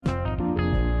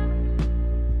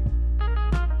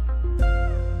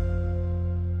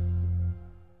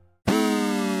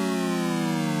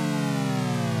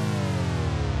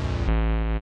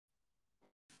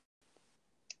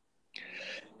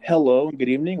Hello and good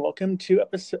evening. Welcome to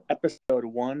episode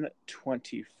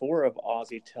 124 of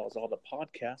Aussie Tells All, the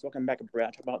podcast. Welcome back,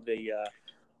 Brad. Talk about the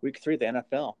week 3 of the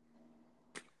NFL.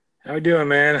 How we doing,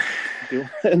 man?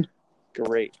 Doing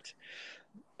great.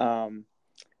 Now,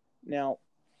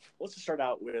 let's just start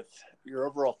out with your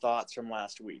overall thoughts from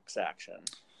last week's action.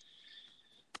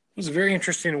 It was a very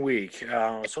interesting week.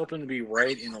 I was hoping to be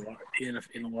right in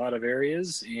a lot of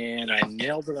areas, and I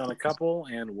nailed it on a couple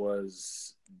and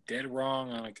was dead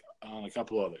wrong on a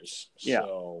couple others. Yeah.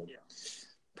 So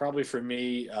probably for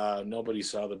me, nobody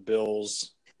saw the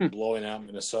Bills blowing out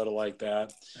Minnesota like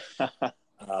that.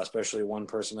 Especially one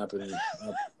person up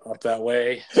that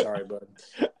way. Sorry, bud.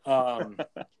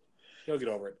 He'll get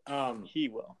over it. He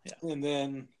will. Yeah. And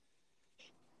then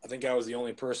I think I was the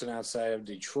only person outside of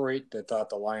Detroit that thought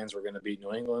the Lions were going to beat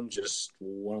New England. Just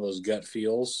one of those gut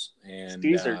feels. And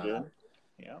Caesar did.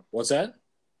 Yeah. What's that?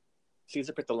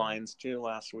 Caesar picked the Lions too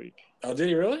last week. Oh, did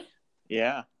he really?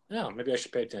 Yeah. No, maybe I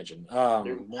should pay attention.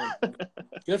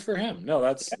 Good for him. No,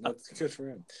 that's good for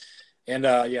him. And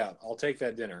I'll take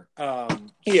that dinner.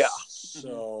 Yeah.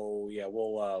 So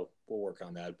we'll work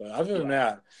on that. But other than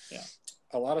that,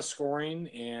 a lot of scoring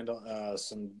and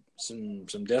some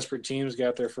desperate teams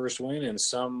got their first win, and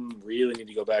some really need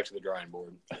to go back to the drawing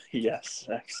board. Yes,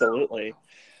 absolutely.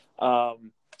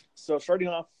 So starting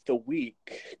off the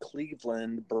week,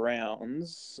 Cleveland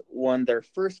Browns won their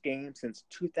first game since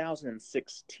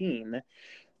 2016,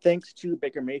 thanks to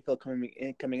Baker Mayfield coming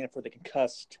in for the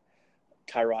concussed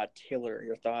Tyrod Taylor.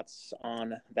 Your thoughts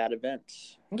on that event?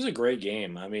 It was a great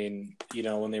game. I mean,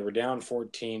 when they were down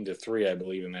 14-3, I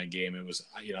believe in that game, it was,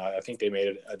 I think they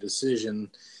made a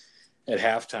decision at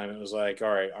halftime. It was like,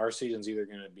 all right, our season's either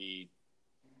going to be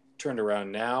turned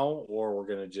around now or we're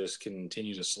going to just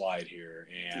continue to slide here.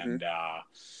 And,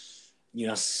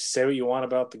 say what you want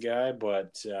about the guy,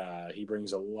 but he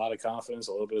brings a lot of confidence,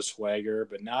 a little bit of swagger,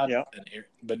 but not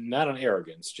an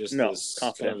arrogance, just this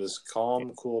kind of this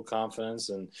calm, cool confidence.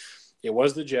 And it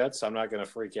was the Jets. I'm not going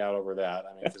to freak out over that.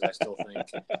 I mean, because I still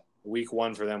think week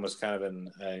 1 for them was kind of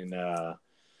an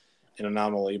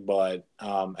anomaly, but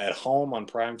at home on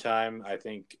prime time, I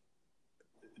think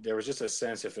there was just a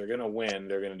sense if they're going to win,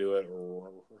 they're going to do it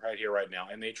right here, right now.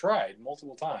 And they tried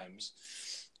multiple times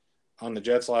on the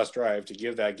Jets' last drive to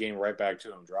give that game right back to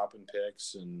them, dropping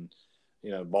picks, and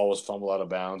the ball was fumbled out of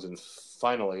bounds. And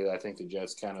finally, I think the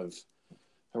Jets kind of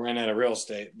ran out of real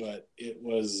estate. But it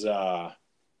was, I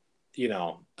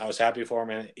was happy for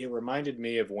them. And it reminded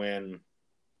me of when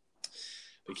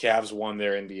the Cavs won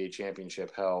their NBA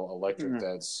championship, how electric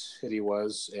that city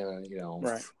was. And,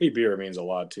 free beer means a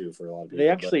lot, too, for a lot of people. They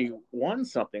actually won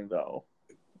something, though.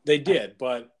 They did,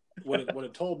 but what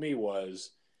it told me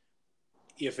was,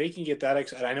 if they can get that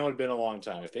excited, I know it had been a long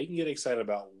time, if they can get excited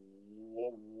about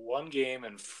one game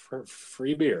and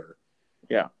free beer,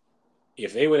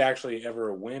 if they would actually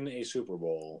ever win a Super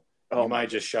Bowl, you might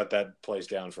just shut that place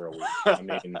down for a week. I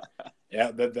mean,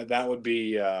 that would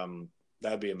be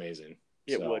that'd be amazing.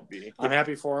 It would be. I'm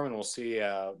happy for them, and we'll see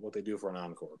what they do for an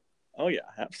encore. Oh yeah,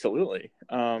 absolutely.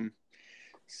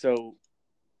 So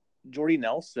Jordy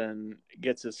Nelson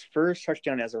gets his first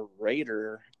touchdown as a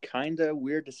Raider. Kind of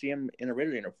weird to see him in a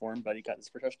Raider uniform, but he got his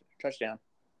first touchdown.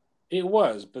 It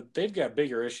was, but they've got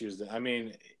bigger issues. I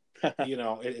mean,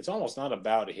 it's almost not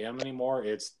about him anymore.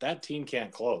 It's that team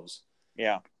can't close.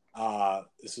 Yeah.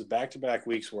 This is back-to-back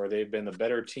weeks where they've been the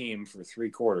better team for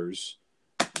 3 quarters,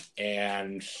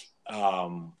 and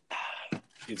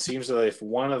it seems that if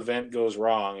one event goes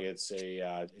wrong, it's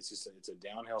a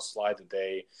downhill slide that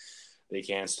they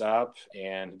can't stop.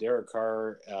 And Derek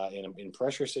Carr in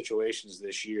pressure situations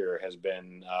this year has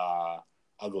been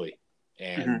ugly,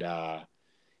 and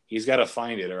he's got to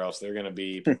find it, or else they're going to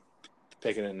be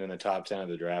picking it in the top 10 of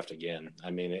the draft again.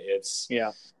 I mean,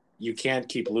 you can't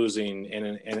keep losing,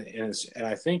 and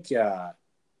I think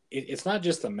it's not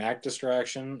just the Mac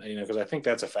distraction, because I think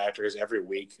that's a factor. Is every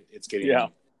week it's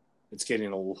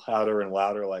getting louder and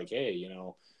louder. Like, hey,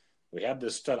 we have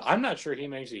this stud. I'm not sure he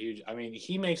makes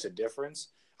he makes a difference.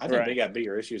 I think they got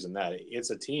bigger issues than that.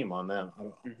 It's a team on them.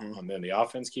 On them, the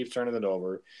offense keeps turning it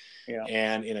over,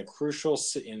 and in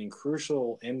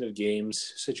crucial end of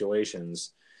games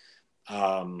situations,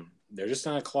 they're just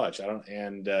not clutch.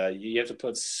 You have to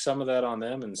put some of that on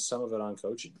them and some of it on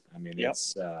coaching. I mean,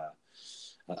 it's.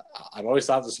 I've always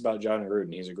thought this about John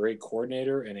Gruden. He's a great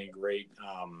coordinator and a great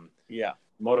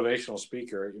motivational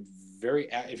speaker.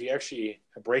 If you actually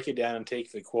break it down and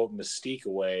take the quote mystique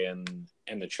away and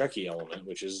the Chucky element,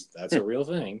 that's a real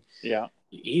thing. Yeah,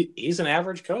 he's an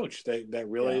average coach that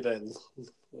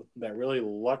really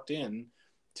lucked in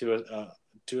to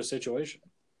a situation.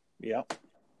 Yeah.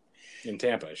 in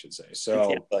Tampa, I should say. In So,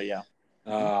 Tampa, yeah.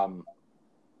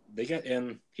 they got,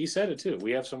 and he said it too.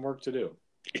 We have some work to do.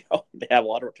 They have a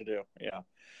lot of work to do. Yeah,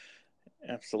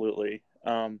 absolutely.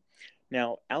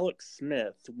 Now, Alex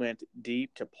Smith went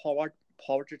deep to Paul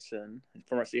Richardson,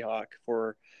 former Seahawk,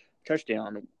 for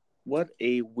touchdown. What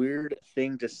a weird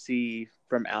thing to see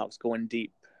from Alex going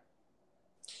deep.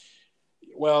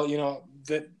 Well,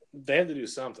 that they had to do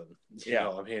something. Yeah.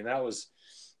 I mean,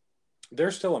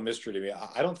 they're still a mystery to me.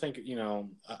 I don't think,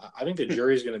 I think the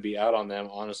jury's going to be out on them,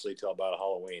 honestly, till about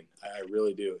Halloween. I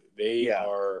really do. They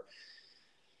are,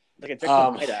 like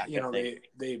a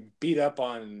they beat up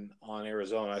on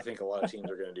Arizona. I think a lot of teams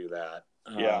are going to do that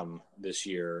this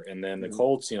year. And then the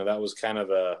Colts, that was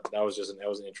that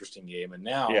was an interesting game. And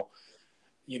now,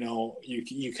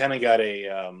 you kind of got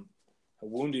a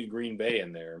wounded Green Bay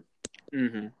in there.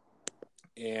 Mm-hmm.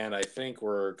 And I think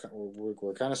we're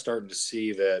kind of starting to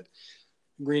see that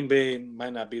Green Bay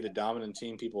might not be the dominant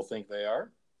team people think they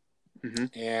are.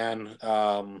 Mm-hmm. And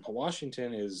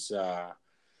Washington is,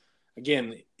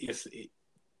 again, if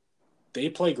they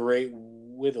play great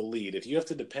with a lead, if you have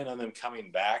to depend on them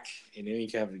coming back in any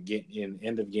kind of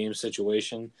end of game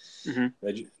situation,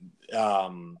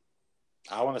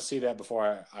 I want to see that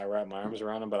before I wrap my arms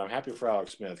around them. But I'm happy for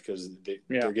Alex Smith because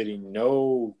they're getting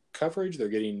no coverage, they're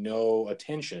getting no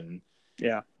attention,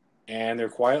 and they're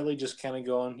quietly just kind of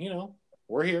going,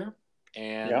 we're here,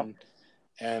 and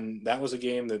that was a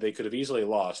game that they could have easily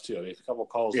lost too. I mean, if a couple of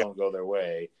calls don't go their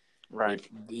way, right?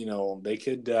 They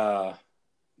could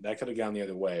that could have gone the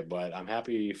other way. But I'm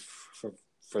happy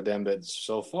for them that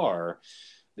so far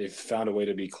they've found a way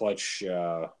to be clutch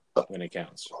when it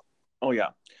counts. Oh yeah,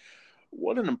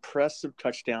 what an impressive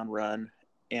touchdown run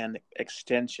and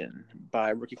extension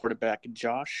by rookie quarterback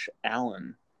Josh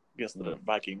Allen against the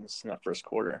Vikings in that first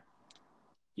quarter.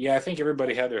 Yeah, I think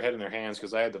everybody had their head in their hands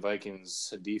because I had the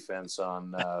Vikings defense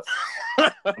on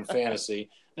fantasy.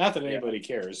 Not that anybody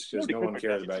cares, because no one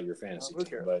cares about your fantasy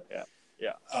team. But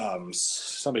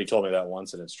somebody told me that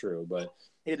once, and it's true. But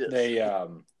it is. They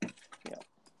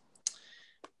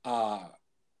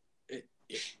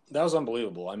that was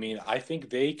unbelievable. I mean, I think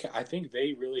they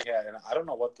really had, and I don't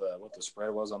know what the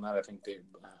spread was on that. I think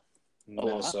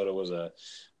Minnesota was a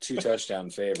 2-touchdown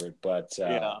favorite, but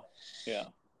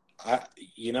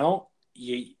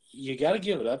you got to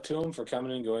give it up to them for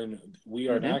coming and going.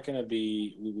 We're not going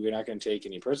to take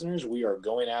any prisoners. We are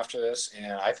going after this,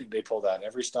 and I think they pulled out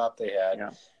every stop they had. Yeah.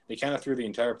 They kind of threw the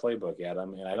entire playbook at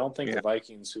them, and I don't think the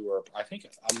Vikings, who are, I think,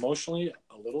 emotionally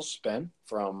a little spent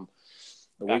from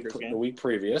the week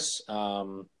previous. I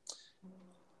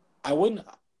would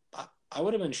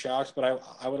have been shocked, but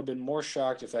I would have been more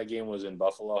shocked if that game was in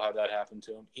Buffalo, had that happened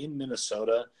to them. In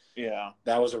Minnesota,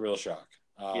 that was a real shock.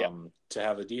 To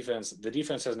have the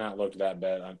defense has not looked that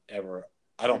bad ever.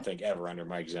 I don't think ever under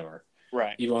Mike Zimmer.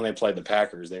 Right. Even when they played the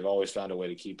Packers, they've always found a way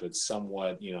to keep it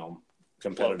somewhat,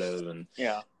 competitive. Close. And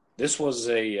this was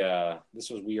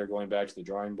we are going back to the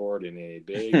drawing board in a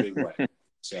big way.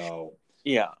 So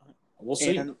we'll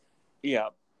see. And,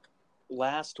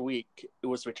 last week it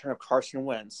was the return of Carson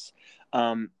Wentz.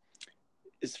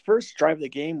 His first drive of the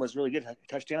game was really good,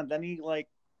 touchdown. Then he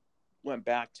went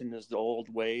back to his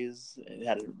old ways and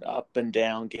had an up and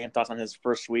down game. Thoughts on his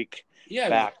first week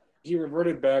back? He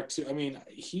reverted back to. I mean,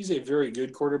 he's a very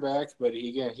good quarterback, but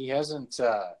he hasn't.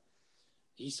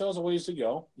 He still has a ways to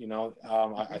go.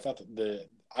 I thought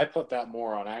I put that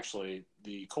more on actually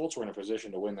the Colts were in a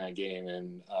position to win that game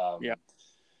and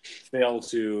failed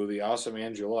to the awesome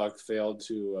Andrew Luck failed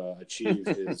to achieve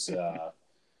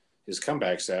his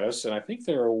comeback status, and I think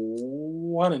they're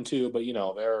 1-2, but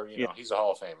they're he's a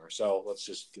Hall of Famer, so let's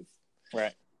just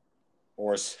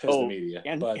or says the media.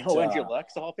 Andrew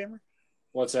Luck's a Hall of Famer.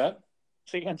 What's that?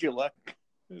 Say Andrew Luck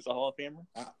is a Hall of Famer.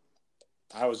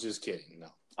 I was just kidding.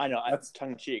 No, I know. That's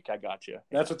tongue in cheek. I got you.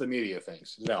 That's what the media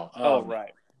thinks. No.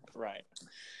 Right.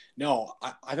 No,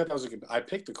 I thought that was I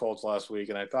picked the Colts last week,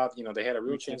 and I thought they had a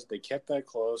real chance. They kept that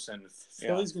close, and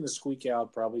Philly's going to squeak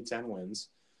out probably 10 wins.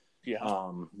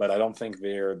 Yeah. But I don't think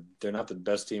they're not the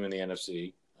best team in the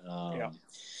NFC.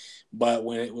 But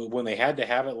when they had to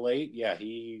have it late,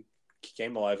 he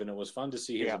came alive, and it was fun to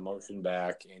see his emotion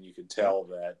back, and you could tell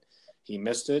that he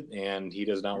missed it, and he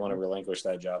does not want to relinquish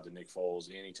that job to Nick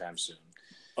Foles anytime soon.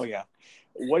 Oh yeah.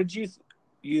 What did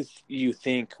you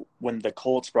think when the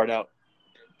Colts brought out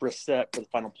Brissett for the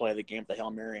final play of the game, the Hail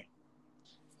Mary?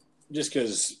 Just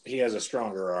because he has a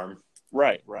stronger arm,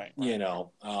 right.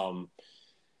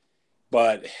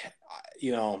 But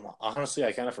honestly,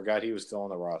 I kind of forgot he was still on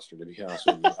the roster. To be honest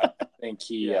with you, I think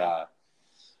he, they're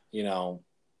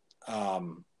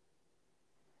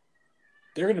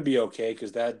going to be okay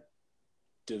because that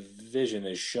division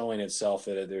is showing itself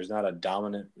that there's not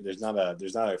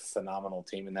a phenomenal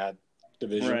team in that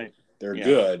division. Right. They're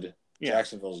good. Yeah.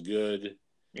 Jacksonville's good.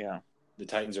 Yeah. The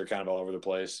Titans are kind of all over the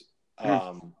place.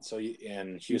 Mm.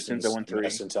 And Houston's Houston's 0-3. a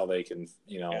mess until they can,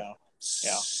 Yeah.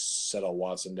 settle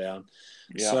Watson down.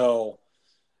 Yeah. So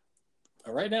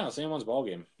right now, it's anyone's ball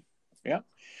game. Yeah.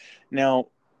 Now,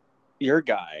 your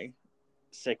guy,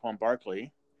 Saquon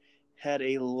Barkley, had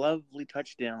a lovely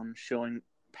touchdown showing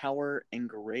power and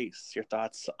grace. Your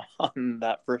thoughts on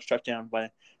that first touchdown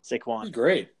by Saquon? He's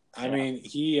great. I mean,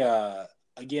 he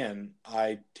again,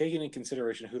 I take into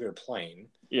consideration who they're playing.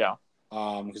 Yeah.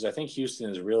 Because I think Houston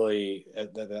is really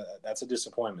that's a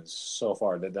disappointment so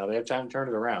far. Now they have time to turn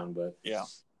it around, but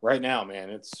right now, man,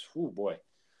 it's boy.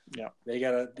 Yeah, they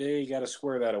gotta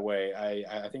square that away.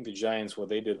 I think the Giants, what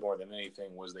they did more than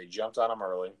anything was they jumped on them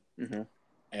early,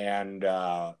 and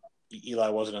Eli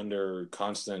wasn't under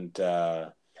constant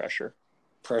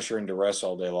pressure and duress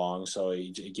all day long, so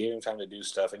he gave him time to do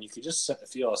stuff, and you could just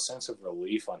feel a sense of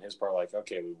relief on his part, like,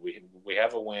 okay, we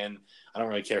have a win. I don't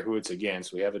really care who it's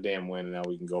against. We have a damn win, and now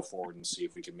we can go forward and see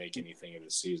if we can make anything of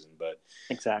the season. But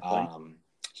exactly,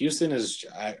 Houston is,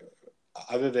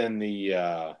 other than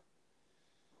the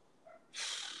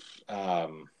I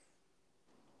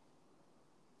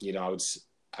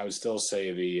would still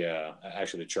say the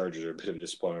actually the Chargers are a bit of a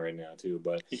disappointment right now too,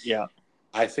 but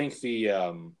I think the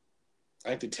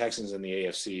Texans in the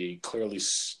AFC clearly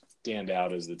stand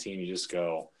out as the team. You just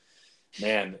go,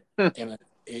 man, and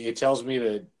it tells me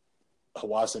that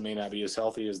Watson may not be as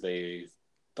healthy as they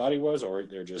thought he was, or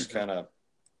they're just kind of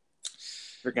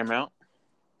freaking him out,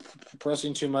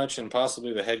 pressing too much, and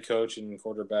possibly the head coach and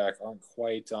quarterback aren't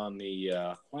quite on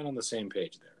the same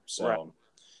page there. So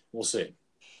we'll see.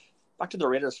 Back to the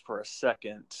Raiders for a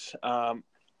second.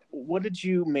 What did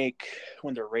you make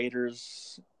when the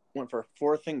Raiders went for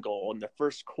 4th and goal in the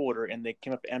first quarter and they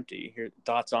came up empty? Your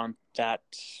thoughts on that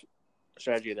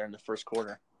strategy there in the first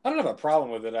quarter? I don't have a problem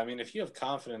with it. I mean, if you have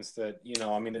confidence that,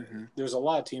 there's a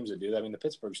lot of teams that do that. I mean, the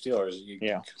Pittsburgh Steelers,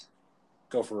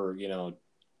 go for,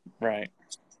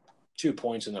 2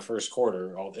 points in the first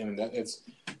quarter. And it's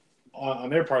on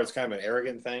their part, it's kind of an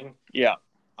arrogant thing. Yeah.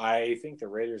 I think the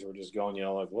Raiders were just going,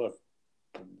 like, look,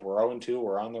 we're 0-2,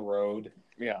 we're on the road.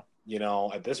 Yeah.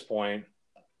 At this point,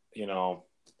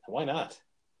 why not?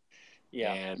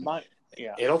 Yeah. And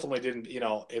it ultimately didn't,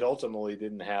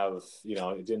 have,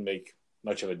 it didn't make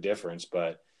much of a difference,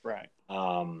 but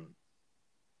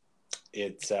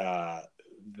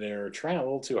they're trying a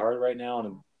little too hard right now,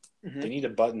 and they need to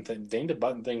button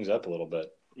things up a little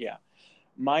bit. Yeah.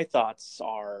 My thoughts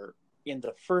are in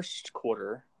the first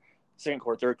quarter, second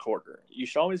quarter, third quarter, you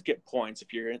should always get points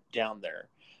if you're down there.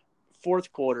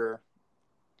 Fourth quarter,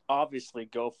 obviously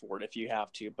go for it if you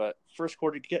have to, but first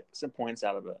quarter, get some points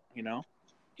out of it,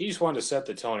 He just wanted to set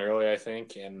the tone early, I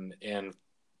think, and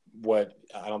what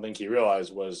I don't think he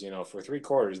realized was, for 3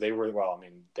 quarters, they were,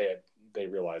 they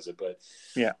realized it, but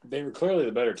they were clearly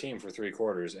the better team for 3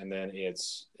 quarters, and then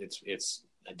it's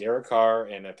a Derek Carr,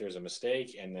 and if there's a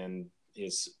mistake, and then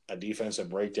it's a defensive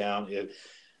breakdown.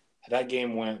 That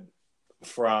game went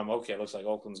from, okay, it looks like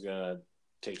Oakland's going to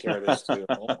take care of this too.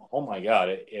 Oh my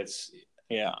God.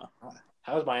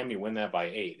 How does Miami win that by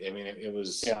 8? I mean, it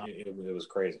was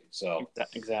crazy. So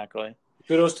exactly.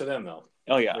 Kudos to them though.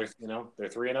 Oh yeah. They're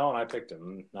 3-0 and I picked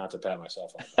them, not to pat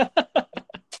myself on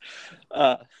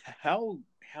that. How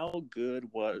good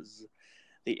was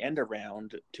the end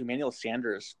around to Emmanuel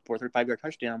Sanders for a 35-yard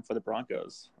touchdown for the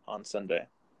Broncos on Sunday?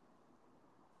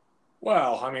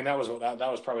 Well, I mean, that was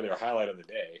probably their highlight of the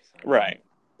day. Right.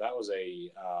 That was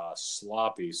a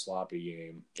sloppy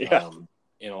game. Yeah.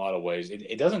 In a lot of ways,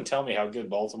 it doesn't tell me how good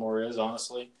Baltimore is.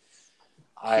 Honestly,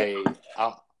 I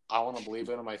want to believe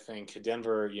in them. I think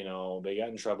Denver, they got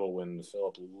in trouble when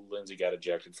Philip Lindsay got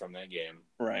ejected from that game.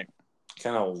 Right.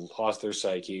 Kind of lost their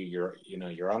psyche. You're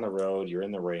on the road. You're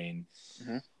in the rain,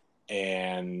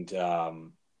 and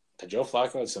Joe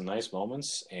Flacco had some nice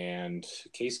moments, and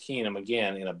Case Keenum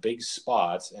again in a big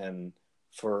spot. And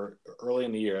for early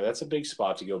in the year, that's a big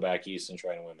spot to go back east and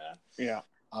try to win that. Yeah.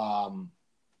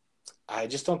 I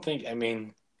just don't think. I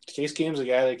mean, Case Keenum's a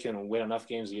guy that can win enough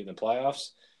games to get in the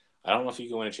playoffs. I don't know if you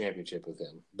can win a championship with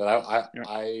him, but I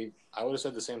would have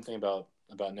said the same thing about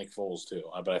Nick Foles too.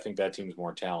 But I think that team's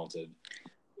more talented.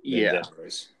 Than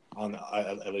Denver's,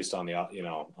 at least on the I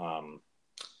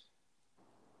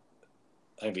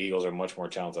think the Eagles are much more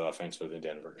talented offensively than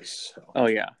Denver is. So. Oh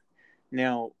yeah.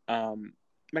 Now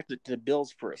back to the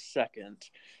Bills for a second.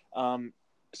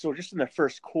 So just in the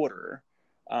first quarter,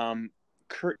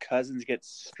 Kirk Cousins gets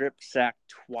strip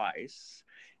sacked twice.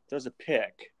 There's a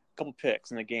pick. couple picks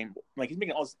in the game. Like, he's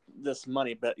making all this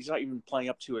money, but he's not even playing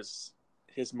up to his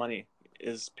money,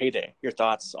 his payday. Your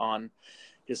thoughts on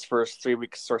his first 3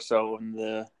 weeks or so in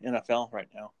the NFL right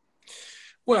now?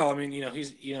 Well, I mean,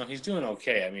 he's doing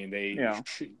okay. I mean, they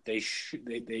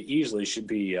easily should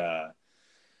be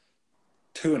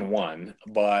 2-1,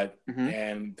 but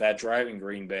and that drive in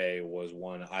Green Bay was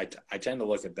one. I tend to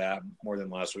look at that more than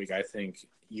last week. I think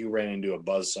you ran into a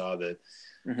buzzsaw that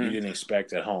you didn't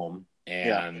expect at home,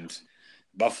 and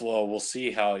Buffalo. We'll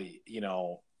see how you're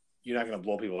not going to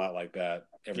blow people out like that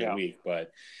every week,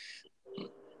 but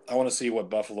I want to see what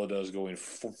Buffalo does going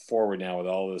forward now with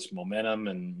all this momentum,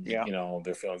 and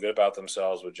they're feeling good about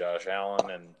themselves with Josh Allen,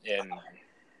 and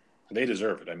they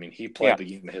deserve it. I mean, he played the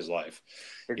game of his life.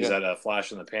 Is that a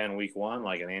flash in the pan week one,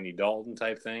 like an Andy Dalton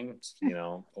type thing,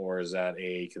 or is that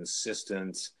a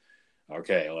consistent?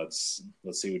 Okay, let's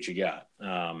see what you got.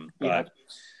 But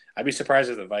I'd be surprised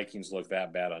if the Vikings look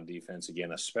that bad on defense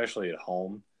again, especially at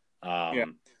home.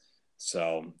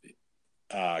 So,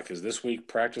 because this week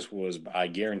practice was, I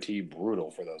guarantee,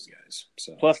 brutal for those guys.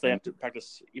 So plus they have to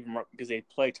practice even more because they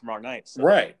play tomorrow night. So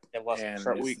right, they have less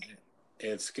short week.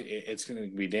 It's going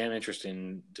to be damn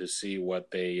interesting to see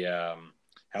what they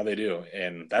how they do,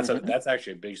 and that's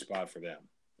actually a big spot for them.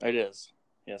 It is.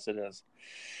 Yes, it is.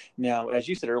 Now, as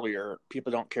you said earlier,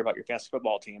 people don't care about your fantasy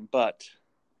football team, but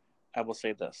I will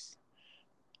say this: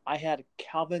 I had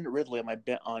Calvin Ridley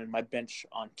on my bench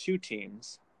on 2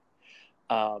 teams.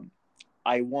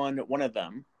 I won one of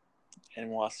them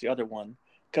and lost the other one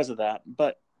because of that.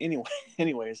 But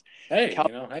anyways, hey,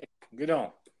 good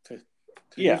on.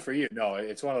 Good for you. No,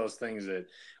 it's one of those things that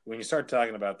when you start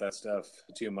talking about that stuff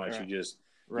too much, you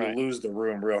lose the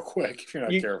room real quick if you're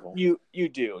not careful. You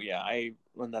do, yeah. I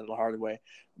learned that the hard way.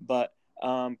 But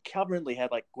Calvin Ridley had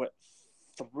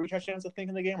 3 touchdowns, I think,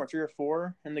 in the game, or 3 or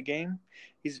 4 in the game.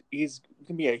 He's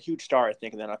gonna be a huge star, I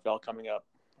think, in the NFL coming up.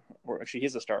 Or actually,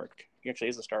 he's a star. He actually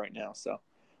is a star right now. So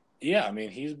yeah, I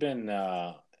mean, he's been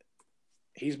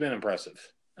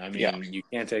impressive. I mean, you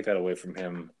can't take that away from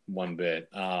him one bit.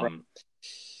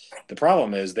 The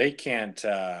problem is they can't.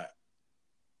 They're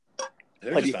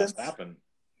just not stopping.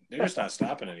 They're just not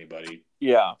stopping anybody.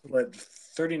 Yeah. But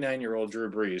 39-year-old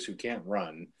Drew Brees, who can't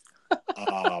run,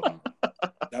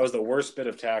 that was the worst bit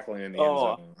of tackling in the end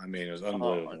zone. I mean, it was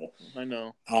unbelievable. I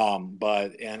know.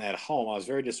 But at home, I was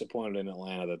very disappointed in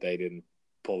Atlanta that they didn't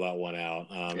pull that one out.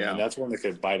 And that's one that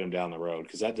could bite them down the road,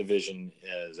 because that division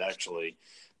is actually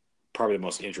probably the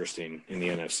most interesting in the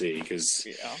NFC, because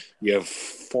you have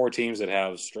 4 teams that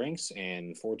have strengths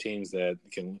and 4 teams that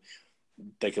can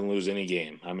lose any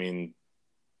game. I mean,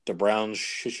 the Browns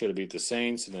should have beat the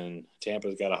Saints, and then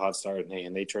Tampa's got a hot start,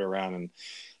 and they turn around and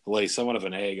lay somewhat of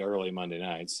an egg early Monday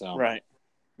night. So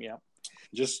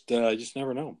just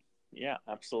never know. Yeah,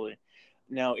 absolutely.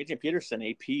 Now, Adrian Peterson,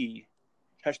 AP,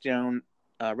 touchdown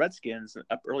Redskins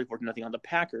up early 14-0 on the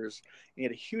Packers. He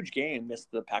had a huge game.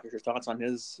 Missed the Packers. Your thoughts on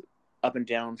his up and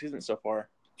down season so far?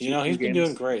 He's been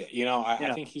doing great.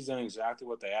 I think he's done exactly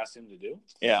what they asked him to do.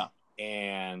 Yeah.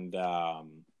 And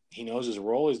he knows his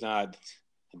role. He's not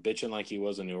bitching like he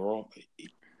was in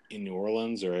New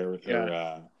Orleans or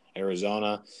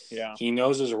Arizona. Yeah. He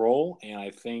knows his role, and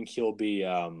I think he'll be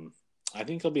an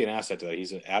asset to that.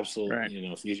 He's an absolute,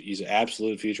 he's an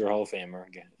absolute future Hall of Famer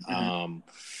again.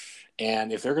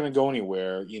 And if they're going to go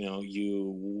anywhere,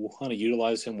 you want to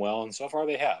utilize him well, and so far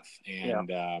they have. And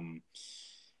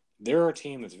they're a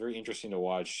team that's very interesting to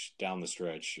watch down the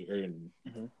stretch, or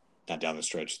not down the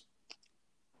stretch,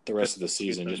 the rest of the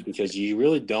season, just because you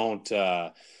really don't.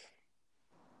 Them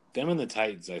and the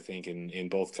Titans, I think, in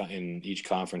each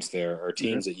conference, there are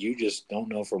teams that you just don't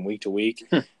know from week to week.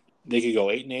 They could go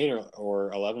 8-8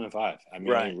 or 11-5. I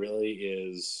mean, it really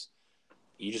is.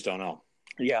 You just don't know.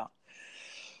 Yeah.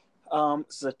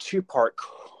 This is a 2-part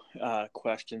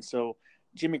question. So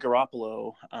Jimmy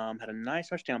Garoppolo had a nice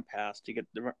touchdown pass to get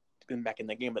them back in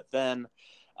the game, but then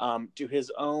to his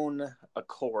own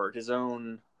accord, his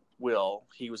own will,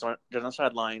 he was on the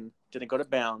sideline, didn't go to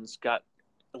bounds, got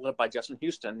led by Justin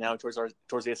Houston. Now towards the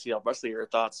ACL. Wesley, your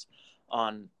thoughts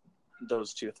on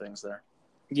those 2 things there?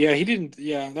 Yeah, he didn't.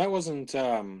 Yeah, that wasn't.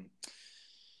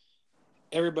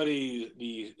 Everybody,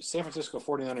 the San Francisco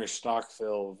 49ers stock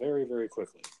fell very, very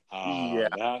quickly.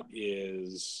 That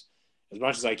is, as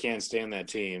much as I can't stand that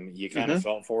team, you kind of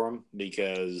felt for them,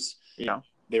 because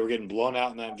they were getting blown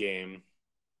out in that game,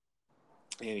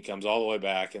 and he comes all the way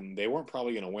back, and they weren't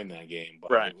probably going to win that game,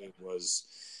 but it was.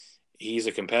 He's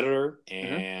a competitor,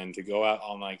 and to go out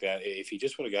on like that, if he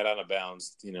just would have got out of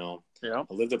bounds, I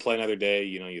live to play another day.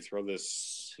 You throw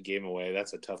this game away.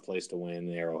 That's a tough place to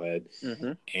win, Arrowhead.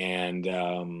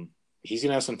 And he's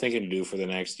gonna have some thinking to do for the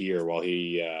next year while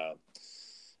he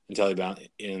until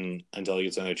he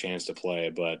gets another chance to play.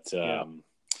 But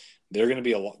they're going to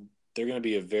be they're going to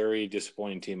be a very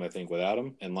disappointing team, I think, without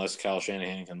him, unless Kyle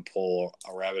Shanahan can pull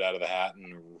a rabbit out of the hat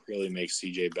and really make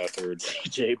C.J. Beathard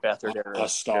a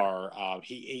star.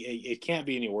 It can't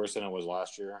be any worse than it was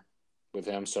last year with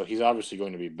him, so he's obviously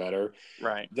going to be better.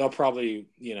 Right. They'll probably,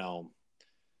 they'll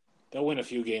win a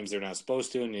few games they're not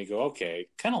supposed to, and you go, okay,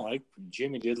 kind of like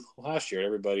Jimmy did last year.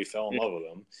 Everybody fell in love with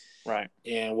him. Right.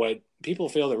 And what people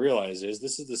fail to realize is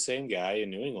this is the same guy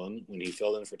in New England when he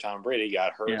filled in for Tom Brady,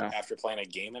 got hurt after playing a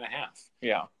game and a half.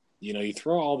 Yeah. You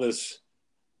throw all this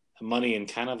money in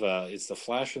kind of it's the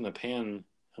flash in the pan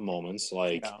moments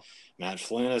like Matt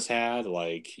Flynn has had,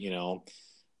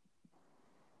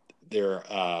 there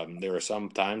are some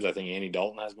times I think Andy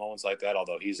Dalton has moments like that,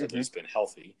 although he's at least been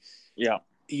healthy. Yeah.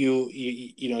 You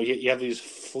have these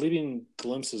fleeting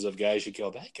glimpses of guys you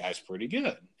go, that guy's pretty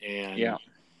good. And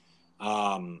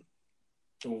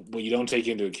what you don't take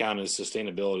into account is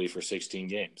sustainability for 16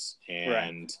 games.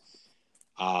 And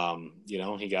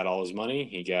he got all his money,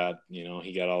 he got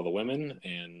all the women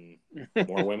and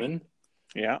more women.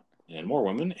 And more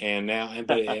women. And now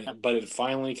but it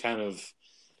finally kind of,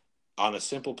 on a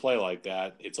simple play like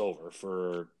that, it's over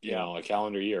for a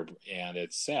calendar year, and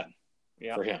it's sad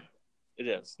for him. It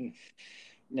is.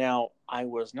 Now, I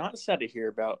was not sad to hear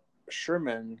about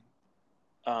Sherman.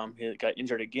 He got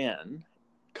injured again.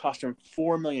 Cost him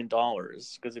 $4 million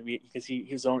because he's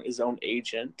his own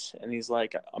agent, and he's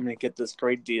like, I'm going to get this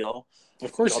great deal.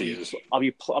 Of course he is. I'll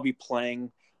be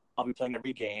playing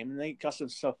every game, and they cost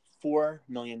himself $4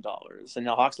 million. And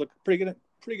now Hawks look pretty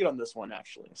good on this one,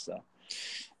 actually. So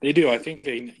they do. I think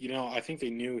they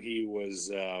knew he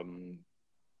was.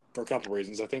 For a couple of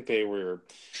reasons. I think they were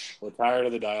tired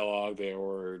of the dialogue. They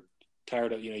were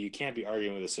tired of, you can't be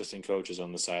arguing with assistant coaches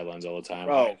on the sidelines all the time.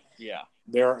 Oh, yeah.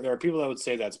 There are people that would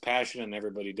say that's passion and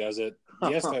everybody does it.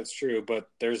 Yes, that's true, but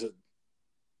there's a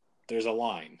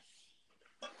line.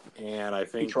 And I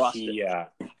think he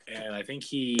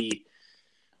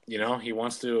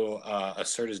wants to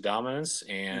assert his dominance,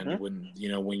 and when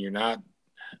you're not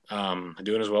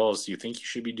doing as well as you think you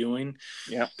should be doing,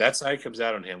 that side comes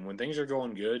out on him. When things are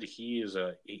going good, he's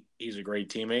a great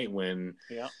teammate. When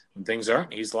things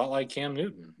aren't, he's a lot like Cam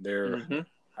Newton. They're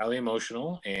highly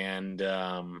emotional, and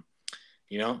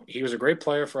he was a great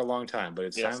player for a long time. But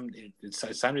it's time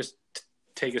to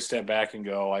take a step back and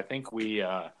go. I think we,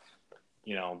 San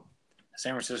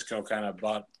Francisco kind of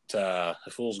bought a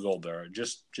fool's gold there,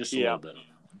 just a little bit.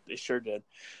 They sure did.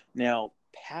 Now,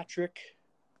 Patrick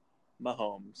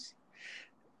Mahomes,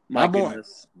 my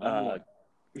goodness,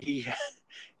 he's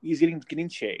getting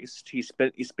chased. He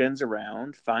spins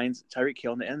around, finds Tyreek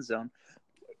Hill in the end zone.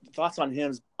 Thoughts on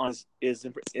him his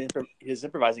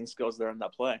improvising skills there in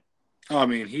that play? Oh, I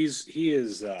mean, he's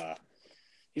the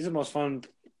most fun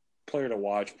player to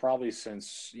watch probably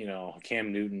since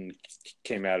Cam Newton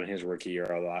came out in his rookie year.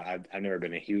 Although I've never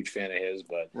been a huge fan of his,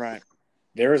 but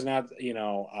there is not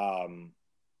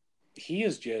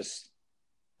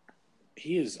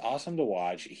he is awesome to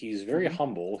watch. He's very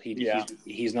humble.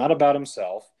 He's not about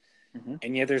himself,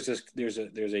 and yet there's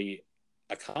a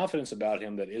confidence about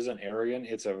him that isn't arrogant.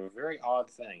 It's a very odd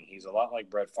thing. He's a lot like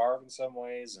Brett Favre in some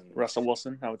ways, and Russell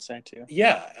Wilson, I would say too.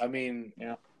 Yeah, I mean,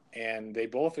 and they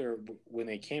both are. When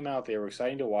they came out, they were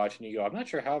exciting to watch, and you go, I'm not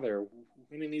sure how they're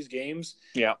winning these games.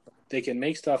 Yeah, they can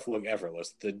make stuff look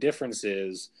effortless. The difference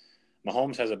is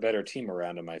Mahomes has a better team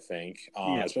around him, I think,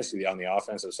 especially on the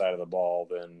offensive side of the ball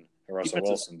than Russell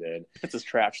Wilson did. It's his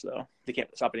trash, though. They can't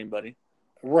stop anybody.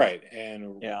 Right.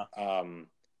 And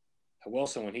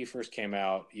Wilson, when he first came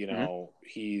out, he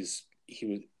was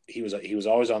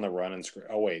always on the run and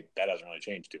oh wait, that hasn't really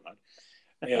changed too much.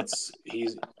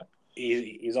 He's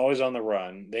always on the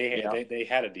run. They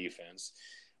had a defense.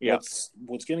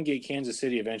 What's going to get Kansas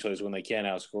City eventually is when they can't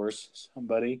outscore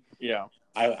somebody. Yeah.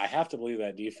 I have to believe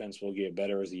that defense will get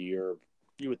better as the year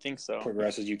you would think so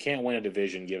progresses. You can't win a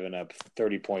division giving up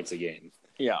 30 points a game.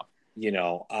 Yeah.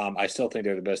 I still think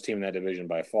they're the best team in that division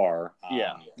by far.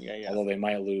 Although they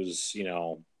might lose,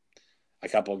 a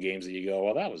couple of games that you go,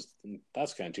 well,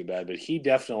 that's kind of too bad. But he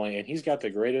definitely, and he's got the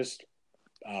greatest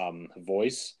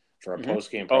voice for a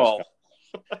post-game press conference.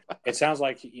 It sounds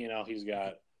like, he's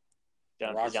got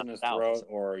rocks in his throat,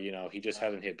 or, he just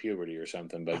hasn't hit puberty or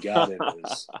something. But God,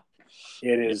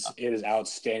 it is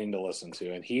outstanding to listen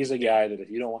to. And he's a guy that if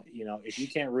you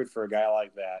can't root for a guy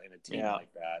like that in a team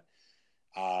like that,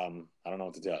 I don't know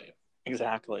what to tell you.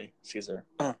 Exactly, Caesar.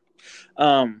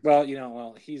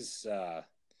 He's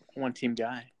one team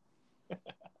guy.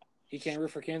 He can't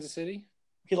root for Kansas City?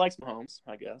 he likes Mahomes,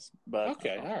 I guess. But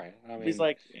Okay, all right. I mean, he's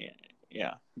like,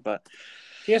 yeah. But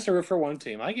he has to root for one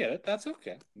team. I get it. That's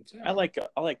okay. I like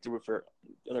to root for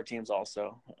other teams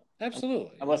also.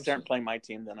 Absolutely. Unless they aren't playing my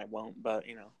team, then I won't. But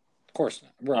of course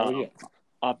not. Right.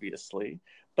 Obviously.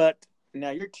 But now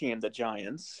your team, the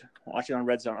Giants, watching on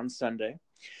Red Zone on Sunday,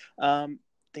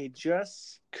 they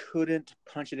just couldn't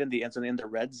punch it in the end zone in the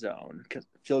red zone because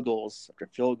field goals after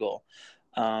field goal.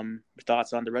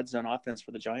 Thoughts on the red zone offense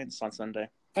for the Giants on Sunday?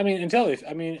 I mean,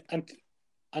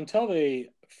 until they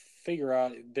figure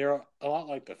out, they're a lot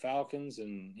like the Falcons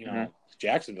and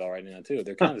Jacksonville right now too.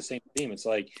 They're kind of the same team. It's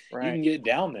like you can get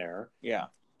down there,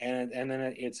 and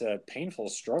then it's a painful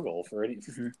struggle for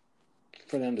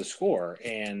them to score.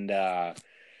 And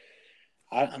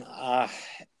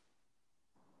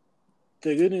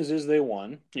the good news is they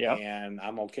won, and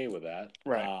I'm okay with that.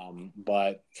 Right.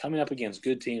 But coming up against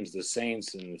good teams, the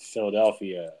Saints and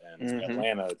Philadelphia and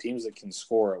Atlanta, teams that can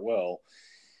score at will,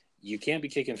 you can't be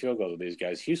kicking field goals with these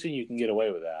guys. Houston, you can get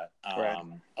away with that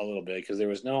a little bit because there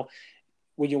was no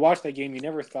 – when you watch that game, you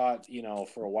never thought,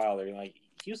 for a while, they're like,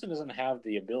 Houston doesn't have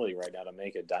the ability right now to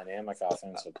make a dynamic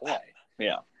offensive play.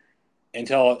 Yeah.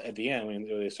 Until at the end, when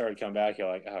they started coming back, you're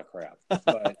like, oh, crap.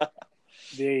 But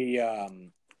they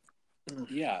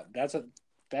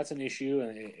that's an issue,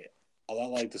 and a lot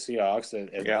like the Seahawks.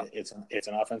 It's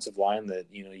an offensive line that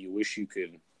you wish you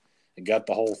could gut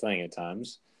the whole thing at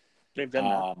times. They've done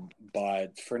that.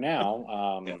 But for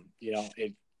now,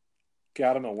 it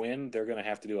got them a win. They're going to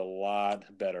have to do a lot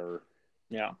better,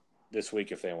 this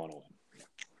week if they want to win.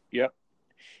 Yep.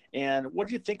 And what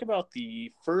do you think about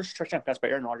the first touchdown pass by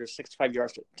Aaron Rodgers, 65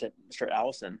 yards to Mr.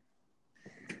 Allison?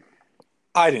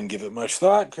 I didn't give it much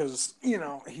thought because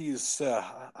he's.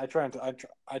 I try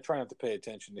not to pay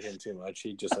attention to him too much.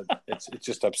 He just it's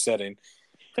just upsetting,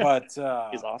 but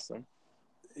he's awesome.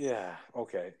 Yeah.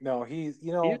 Okay. No, he's.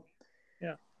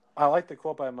 I like the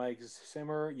quote by Mike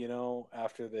Zimmer.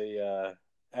 After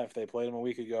they played him a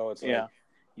week ago, it's like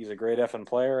he's a great effing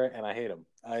player, and I hate him.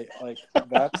 I like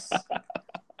that's.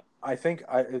 I think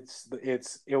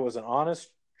it was an honest,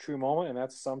 true moment, and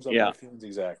that sums up my feelings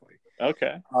exactly.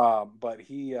 Okay. But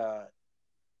the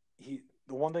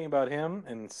one thing about him,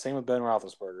 and same with Ben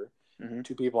Roethlisberger,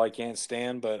 two people I can't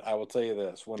stand, but I will tell you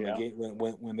this: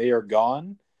 when they are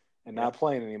gone and not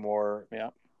playing anymore,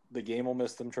 the game will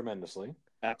miss them tremendously.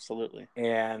 Absolutely.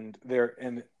 And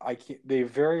they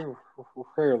very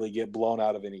rarely get blown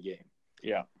out of any game.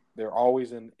 Yeah. They're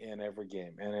always in every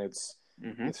game, and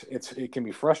it can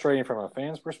be frustrating from a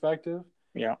fan's perspective.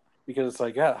 Yeah. Because it's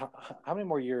like, how many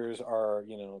more years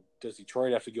does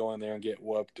Detroit have to go in there and get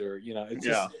whooped, or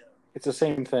it's the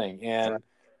same thing. And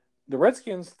the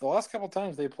Redskins, the last couple of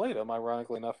times they played them,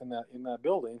 ironically enough, in that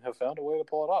building, have found a way to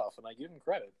pull it off, and I give them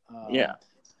credit.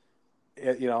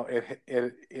 It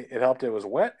helped. It was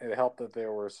wet. It helped that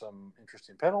there were some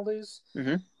interesting penalties.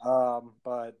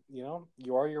 But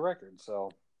you are your record.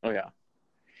 So. Oh yeah.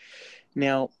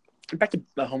 Now back to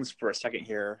Mahomes for a second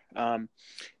here.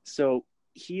 So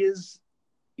he's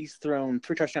thrown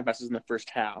 3 touchdown passes in the first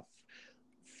half,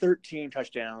 13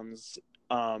 touchdowns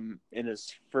in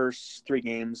his first 3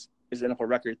 games. His NFL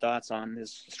record. Thoughts on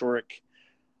his historic?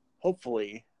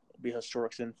 Hopefully, will be a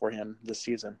historic season for him this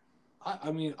season.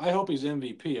 I mean, I hope he's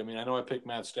MVP. I mean, I know I picked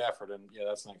Matt Stafford, and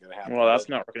that's not going to happen. Well, that's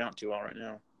not working out too well right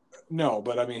now. No,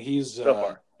 but I mean, he's so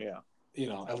far,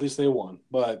 at least they won.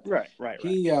 But right.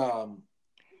 He, I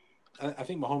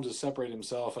think Mahomes has separated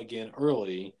himself again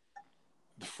early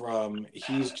from.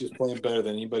 He's just playing better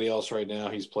than anybody else right now.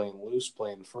 He's playing loose,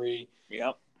 playing free.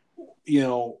 Yep.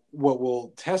 What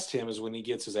will test him is when he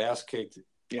gets his ass kicked.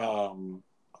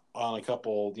 On a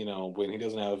couple, when he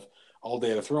doesn't have all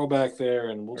day to throw back there,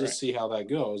 and we'll just see how that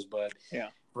goes. But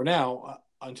for now,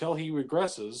 until he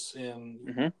regresses,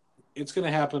 and it's going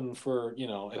to happen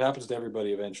it happens to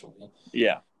everybody eventually.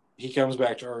 Yeah. He comes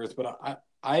back to earth, but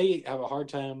I have a hard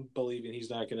time believing he's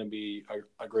not going to be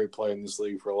a great player in this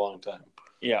league for a long time.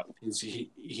 Yeah.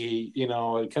 He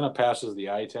it kind of passes the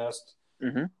eye test.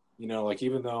 Like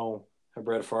even though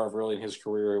Brett Favre early in his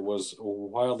career was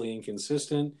wildly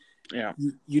inconsistent,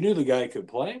 you knew the guy could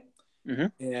play.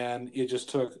 And it just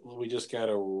took. We just got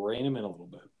to rein him in a little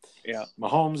bit. Yeah,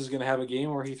 Mahomes is going to have a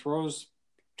game where he throws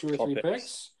 2 or 3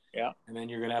 picks. Yeah, and then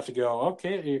you're going to have to go.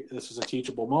 Okay, this is a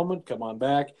teachable moment. Come on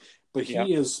back. But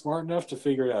he is smart enough to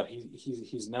figure it out.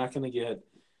 He's not going to get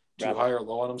too high or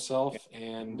low on himself,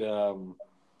 and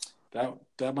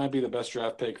that might be the best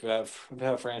draft pick that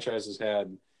franchise has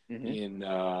had in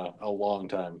a long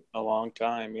time. A long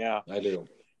time, yeah. I do.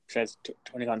 Besides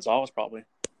Tony Gonzalez, probably.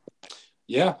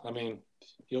 Yeah, I mean,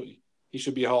 he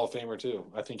should be a Hall of Famer too.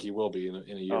 I think he will be in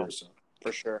a year or so.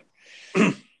 for sure.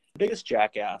 Biggest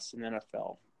jackass in the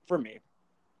NFL for me,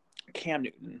 Cam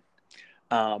Newton.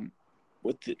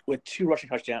 With two rushing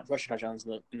touchdowns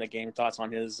in the game. Thoughts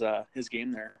on his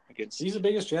game there against? He's the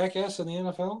biggest jackass in the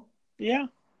NFL. Yeah.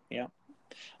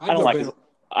 I don't like him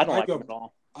at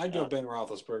all. I'd go Ben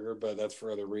Roethlisberger, but that's for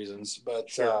other reasons. But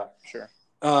sure.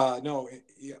 No,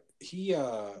 he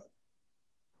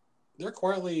they're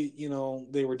quietly,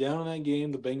 they were down in that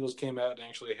game. The Bengals came out and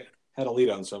actually had a lead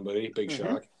on somebody. Big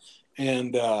shock.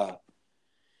 And I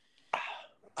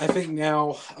think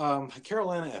now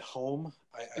Carolina at home,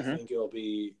 I think it'll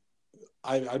be.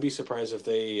 I'd be surprised if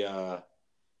they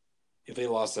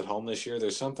lost at home this year.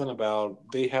 There's something about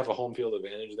they have a home field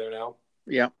advantage there now.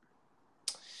 Yeah.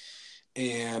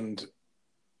 And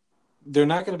they're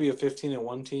not going to be a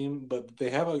 15-1 team, but they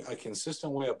have a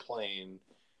consistent way of playing,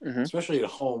 especially at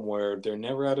home where they're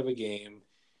never out of a game.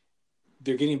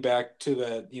 They're getting back to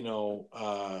that,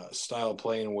 style of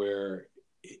playing where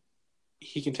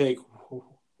he can take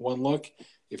one look.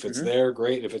 If it's there,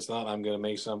 great. If it's not, I'm going to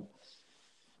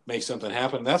make something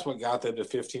happen. That's what got them to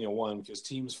 15-1 because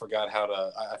teams forgot how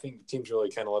to. I think teams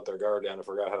really kind of let their guard down and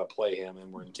forgot how to play him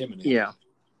and were intimidated. Yeah.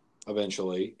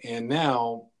 Eventually, and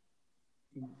now,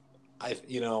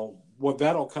 what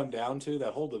that'll come down to,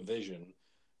 that whole division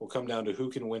will come down to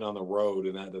who can win on the road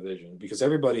in that division because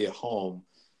everybody at home,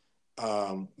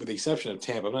 with the exception of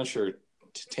Tampa, I'm not sure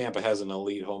Tampa has an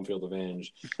elite home field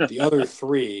advantage. The other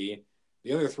three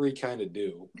kind of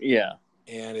do. Yeah.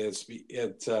 And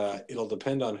it'll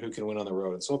depend on who can win on the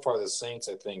road. And so far, the Saints,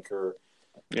 I think, are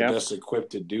the best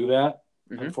equipped to do that.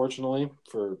 Unfortunately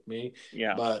for me.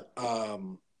 Yeah. But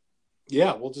we'll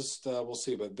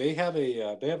see. But they have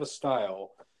a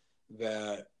style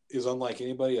that is unlike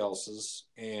anybody else's,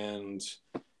 and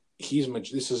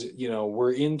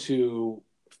we're into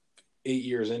 8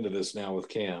 years into this now with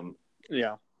Cam.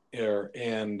 Yeah.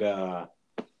 And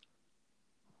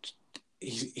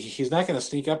he's not going to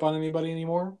sneak up on anybody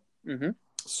anymore.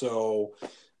 So,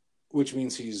 which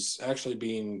means he's actually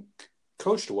being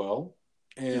coached well,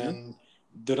 and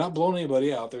they're not blowing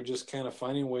anybody out. They're just kind of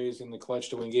finding ways in the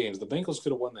clutch to win games. The Bengals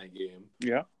could have won that game.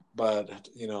 Yeah. But,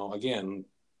 again,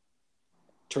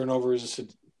 turnovers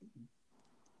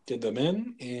did them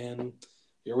in, and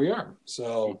here we are.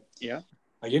 So, yeah,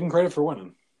 I give him credit for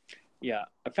winning. Yeah.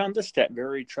 I found this stat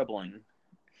very troubling.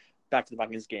 Back to the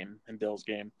Vikings game and Bills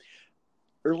game.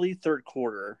 Early third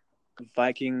quarter,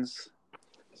 Vikings,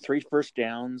 3 first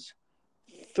downs,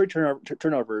 3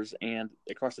 turnovers, and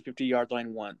across the 50-yard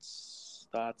line once.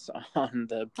 Thoughts on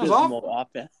the abysmal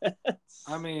offense?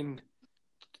 I mean,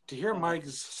 to hear Mike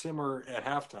Zimmer at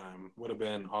halftime would have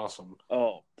been awesome.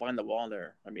 Oh, find the wall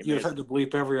there. I mean, you'd have had to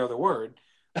bleep every other word,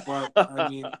 but I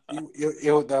mean,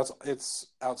 it's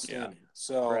outstanding. Yeah.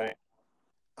 So, right.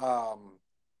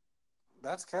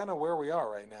 That's kind of where we are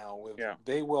right now.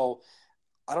 They will.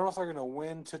 I don't know if they're going to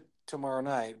win tomorrow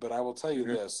night, but I will tell you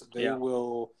this: they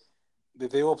will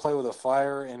play with a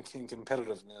fire and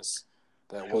competitiveness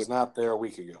that was not there a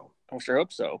week ago. I sure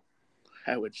hope so.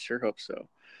 I would sure hope so.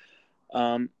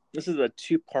 This is a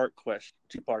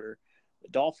two-parter. The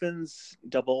Dolphins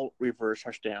double reverse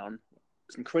touchdown,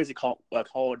 some crazy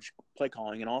college play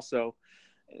calling, and also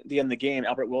at the end of the game,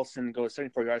 Albert Wilson goes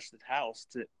 74 yards to the house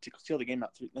to seal the game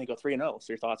out. They go 3-0.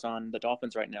 So your thoughts on the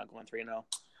Dolphins right now going 3-0?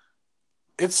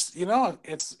 It's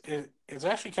it's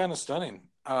actually kind of stunning.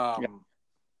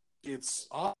 It's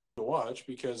awesome to watch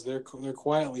because they're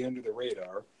quietly under the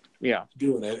radar. Yeah,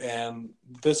 doing it, and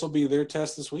this will be their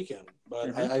test this weekend.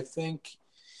 But I think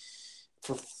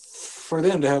for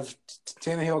them to have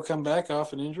Tannehill come back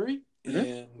off an injury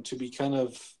and to be kind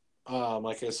of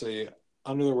like I say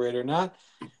under the radar,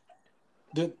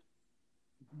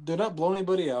 they're not blowing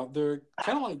anybody out. They're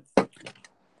kind of like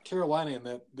Carolina in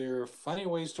that they're finding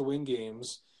ways to win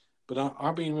games, but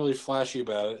aren't being really flashy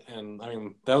about it. And I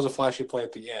mean, that was a flashy play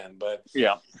at the end, but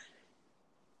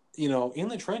in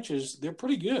the trenches, they're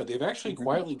pretty good. They've actually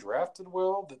quietly drafted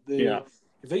well.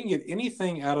 If they can get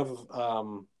anything out of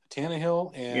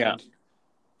Tannehill and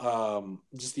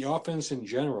just the offense in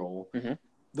general,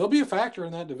 they'll be a factor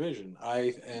in that division.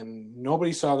 And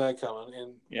nobody saw that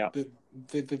coming. And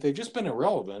they've just been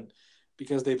irrelevant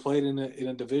because they played in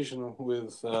a division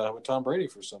with Tom Brady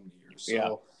for so many years.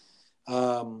 So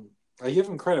I give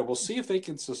them credit. We'll see if they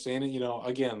can sustain it.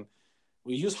 Again,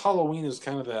 we use Halloween as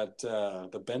kind of that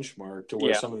the benchmark to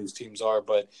where some of these teams are.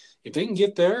 But if they can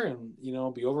get there and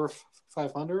be over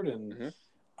 500 and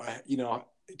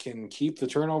can keep the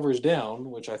turnovers down,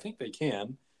 which I think they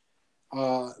can,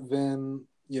 then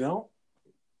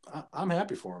I'm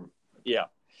happy for them. Yeah.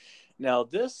 Now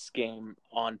this game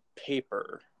on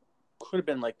paper could have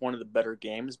been like one of the better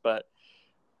games, but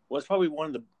was probably one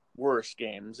of the worst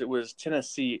games. It was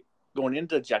Tennessee going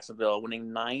into Jacksonville, winning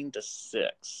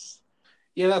 9-6.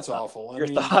 Yeah, that's awful. Your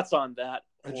thoughts on that?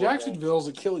 Jacksonville's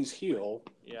Achilles heel.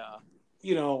 Yeah.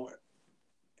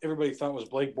 Everybody thought was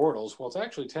Blake Bortles. Well, it's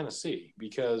actually Tennessee,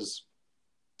 because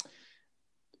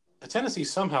Tennessee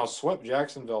somehow swept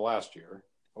Jacksonville last year,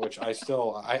 which I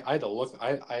had to look.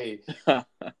 I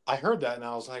heard that and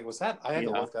I was like, was that? I had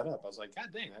to look that up. I was like, God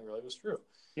dang, that really was true.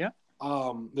 Yeah.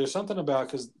 There's something about,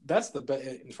 because that's the best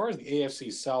as far as the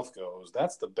AFC South goes.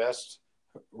 That's the best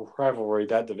rivalry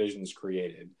that division's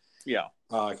created. Yeah.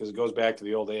 Because it goes back to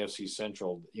the old AFC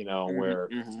Central, where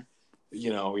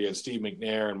we had Steve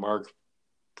McNair and Mark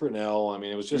Brunell. I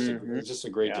mean, it was just a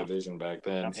great division back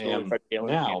then. Absolutely. And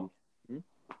now,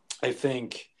 I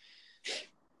think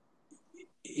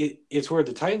it's where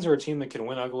the Titans are a team that can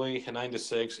win ugly,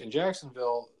 9-6, and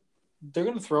Jacksonville, they're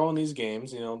going to throw in these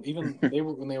games. Even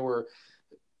when they were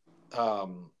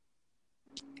on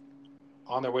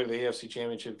their way to the AFC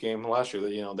Championship game last year,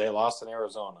 they lost in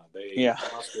Arizona.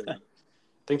 I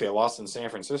think they lost in San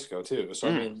Francisco too. So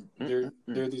I mean,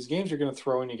 they're these games you're going to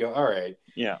throw in. You go, all right.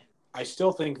 Yeah. I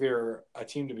still think they're a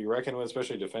team to be reckoned with,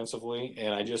 especially defensively,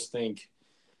 and I just think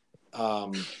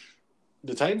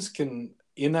the Titans can.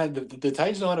 The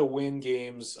Titans know how to win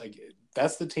games.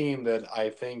 That's the team that I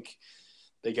think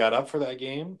they got up for that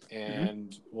game,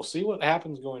 and we'll see what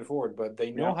happens going forward. But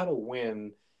they know how to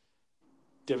win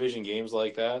division games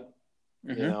like that.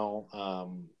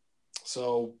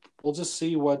 So we'll just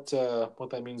see what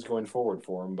that means going forward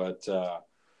for them. But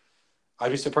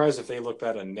I'd be surprised if they look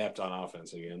that inept on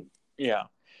offense again. Yeah.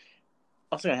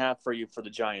 Also going to have for you for the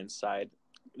Giants side,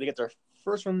 they get their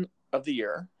first win of the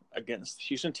year against the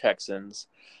Houston Texans.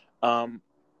 Where do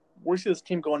you see this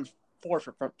team going forward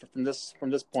from this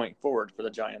point forward for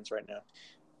the Giants right now?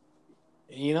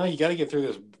 You got to get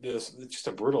through this just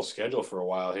a brutal schedule for a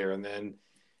while here, and then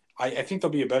I think they'll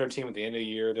be a better team at the end of the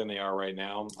year than they are right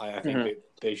now. I think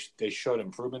they showed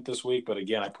improvement this week, but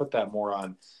again, I put that more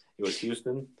on it was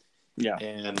Houston. Yeah,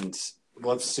 and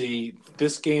let's see.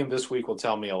 This game this week will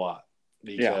tell me a lot,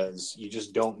 because you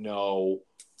just don't know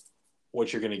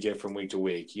what you're going to get from week to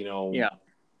week.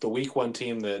 The week one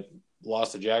team that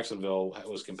lost to Jacksonville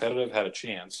was competitive, had a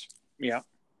chance. Yeah.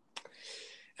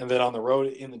 And then on the road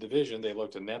in the division, they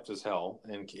looked inept as hell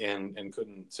and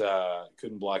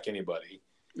couldn't block anybody.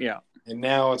 Yeah. And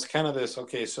now it's kind of this,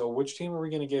 okay, so which team are we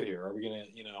going to get here? Are we going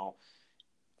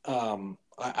to,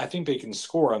 I think they can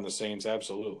score on the Saints,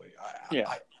 absolutely.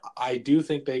 I do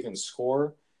think they can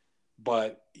score,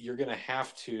 but you're going to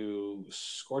have to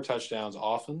score touchdowns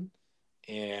often,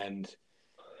 and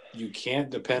you can't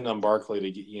depend on Barkley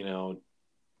to get,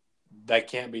 that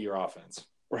can't be your offense.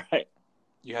 Right.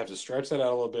 You have to stretch that out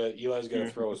a little bit. Eli's got to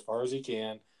throw as far as he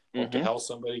can. Hope to hell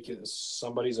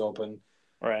somebody's open.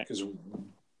 Right. Because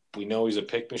we know he's a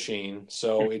pick machine.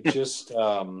 So it just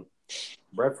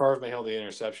Brett Favre may hold the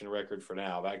interception record for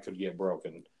now. That could get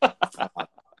broken. But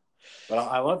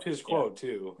I loved his quote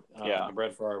too.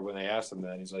 Brett Favre, when they asked him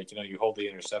that, he's like, you hold the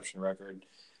interception record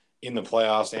in the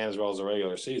playoffs and as well as the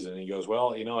regular season. And he goes,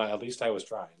 well, at least I was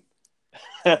trying.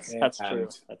 That's true.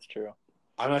 That's true.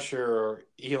 I'm not sure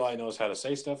Eli knows how to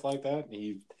say stuff like that.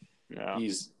 He's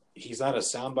not a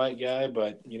soundbite guy,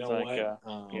 but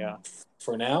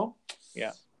for now,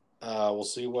 we'll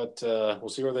see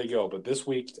where they go. But this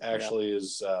week actually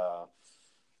is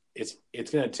it's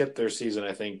going to tip their season,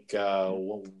 I think,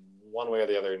 one way or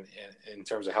the other in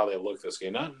terms of how they look this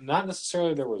game. Not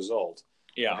necessarily the result,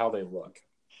 but how they look.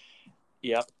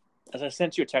 Yep. As I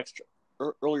sent you a text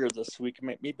earlier this week,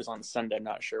 maybe it was on Sunday, I'm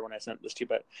not sure when I sent this to you,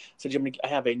 but I said, Jimmy, I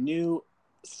have a new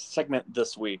segment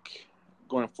this week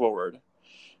going forward,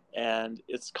 and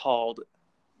it's called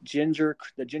the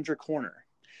Ginger Corner.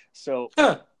 So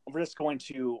we're just going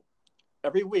to,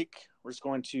 every week, we're just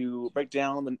going to break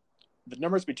down the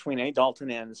numbers between Andy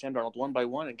Dalton and Sam Darnold one by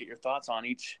one and get your thoughts on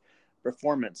each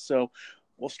performance. So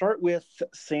we'll start with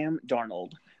Sam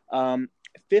Darnold.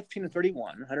 15-31,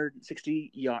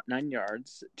 169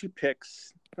 yards, 2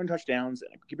 picks, 1 touchdowns,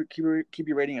 and a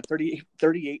QB rating of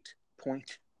 38.2.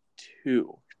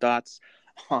 Thoughts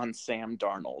on Sam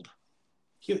Darnold?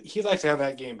 He'd like to have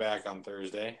that game back on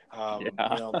Thursday.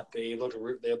 They looked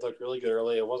really good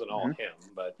early. It wasn't all him,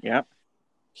 but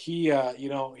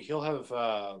he'll have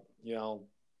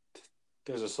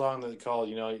there's a song that called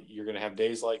you're going to have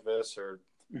days like this, or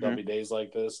there'll be days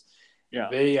like this.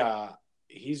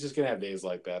 He's just going to have days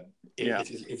like that.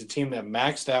 It's a team that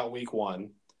maxed out week one.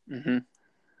 And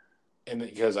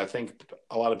because I think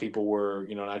a lot of people were,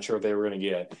 not sure what they were going to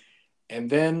get. And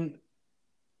then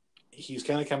he's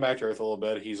kind of come back to earth a little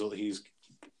bit. He's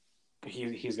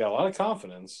he's got a lot of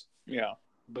confidence. Yeah.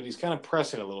 But he's kind of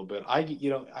pressing a little bit. I think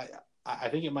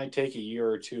it might take a year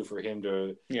or two for him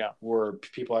to where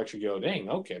people actually go, dang,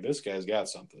 okay, this guy's got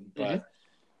something. But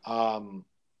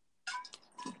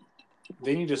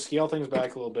they need to scale things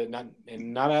back a little bit,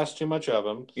 not ask too much of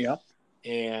him. Yeah.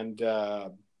 And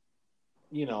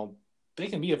they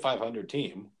can be a 500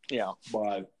 team. Yeah.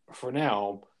 But for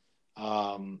now,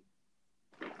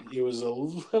 it was a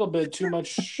little bit too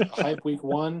much hype week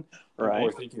one. Right. People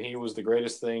were thinking he was the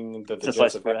greatest thing that the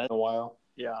Jets have had in a while.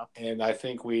 Yeah. And I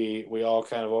think we all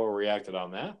kind of overreacted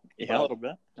on that. Yeah, a little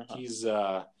bit. He's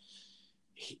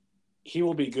he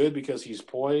will be good because he's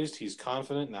poised, he's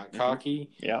confident, not cocky.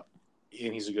 Yeah.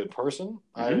 And he's a good person.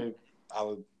 I'd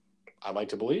like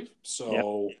to believe.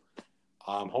 So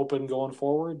I'm hoping going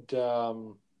forward,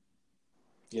 he'll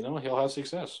have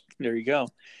success. There you go.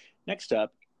 Next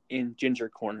up in Ginger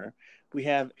Corner, we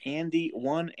have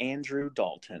Andrew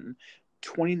Dalton,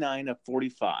 29 of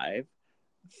 45,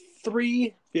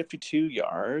 352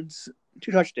 yards,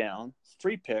 2 touchdowns,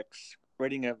 3 picks,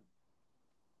 rating of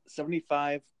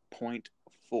 75.4.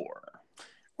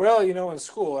 Well, in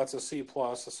school that's a C+,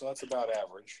 so that's about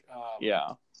average.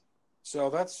 So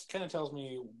that's kind of tells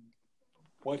me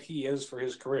what he is for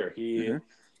his career. He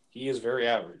is very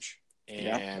average,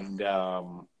 and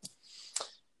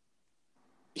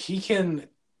he can,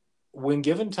 when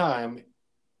given time,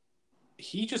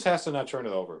 he just has to not turn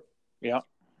it over. Yeah.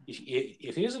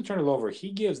 If he doesn't turn it over,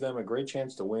 he gives them a great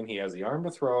chance to win. He has the arm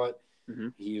to throw it.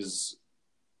 He's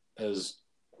as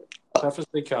tough as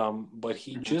they come, but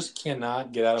he just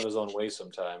cannot get out of his own way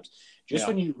sometimes. Just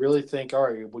when you really think, all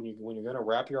right, when you're going to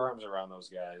wrap your arms around those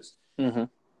guys,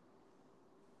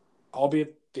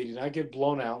 albeit they did not get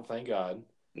blown out, thank God.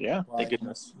 Yeah, thank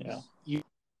goodness. Yeah,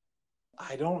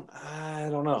 I don't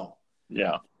know.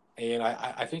 Yeah, and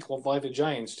I think like the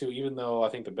Giants too. Even though I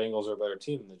think the Bengals are a better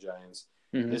team than the Giants,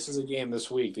 this is a game this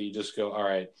week that you just go, all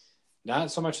right.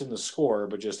 Not so much in the score,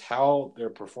 but just how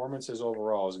their performances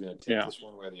overall is going to take this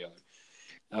one way or the other.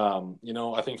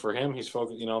 I think for him, he's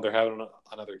focused. They're having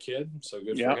another kid, so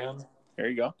good for him. There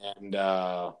you go. And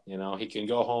he can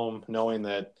go home knowing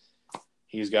that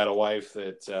he's got a wife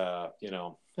that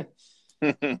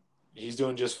he's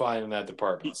doing just fine in that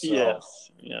department. So,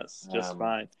 yes,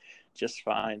 just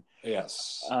fine.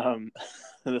 Yes.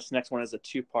 This next one is a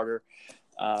two-parter.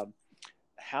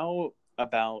 How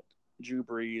about Drew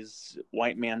Brees,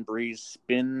 white man Brees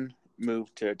spin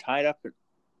move to tie it up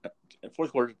in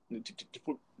fourth quarter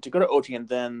to go to OT, and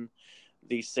then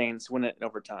the Saints win it in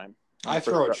overtime? I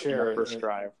throw a chair first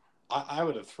drive. I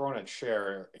would have thrown a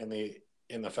chair in the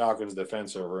Falcons'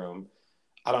 defensive room.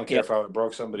 I don't care if I would have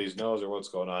broke somebody's nose or what's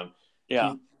going on.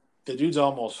 Yeah, the dude's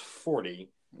almost 40,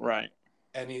 right?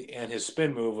 And his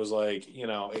spin move was like,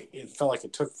 it felt like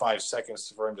it took 5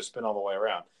 seconds for him to spin all the way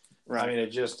around. Right. I mean,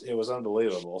 it was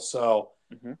unbelievable. So,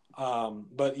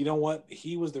 but you know what?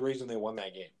 He was the reason they won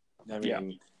that game. I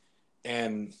mean,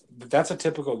 and that's a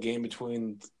typical game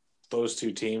between those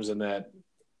two teams in that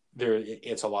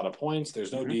it's a lot of points.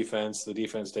 There's no defense. The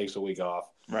defense takes a week off.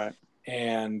 Right.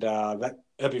 And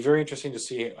that'd be very interesting to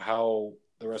see how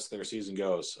the rest of their season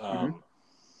goes.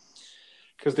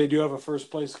 Because they do have a first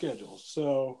place schedule.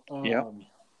 So,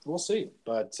 we'll see.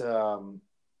 But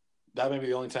that may be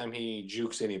the only time he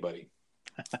jukes anybody.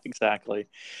 Exactly.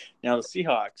 Now the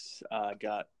Seahawks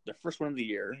got their first win of the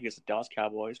year against the Dallas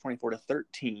Cowboys,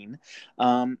 24-13.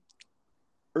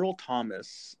 Earl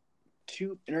Thomas,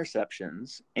 2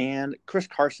 interceptions, and Chris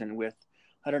Carson with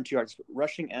 102 yards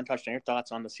rushing and touchdown. Your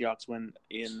thoughts on the Seahawks win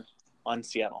on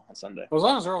Seattle on Sunday? Well, as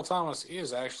long as Earl Thomas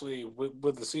is actually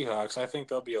with the Seahawks, I think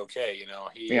they'll be okay. You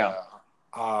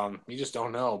just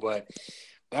don't know, but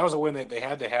that was a win that they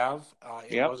had to have.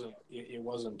 It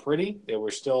wasn't pretty. There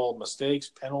were still mistakes,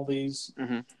 penalties.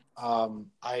 I'm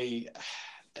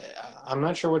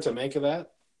not sure what to make of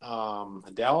that.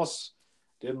 Dallas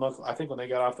didn't look. I think when they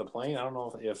got off the plane, I don't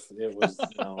know if it was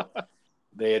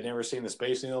they had never seen the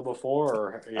Space Needle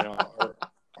before,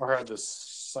 or had the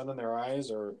sun in their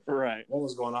eyes, or what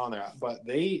was going on there. But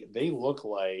they look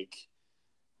like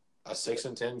a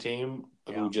 6-10 team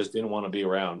who just didn't want to be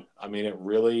around. I mean, it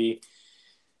really.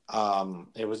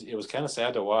 It was kind of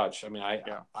sad to watch. I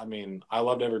mean, I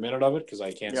loved every minute of it because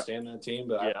I can't stand that team,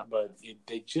 but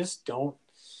they just don't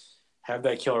have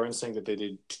that killer instinct that they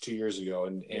did 2 years ago.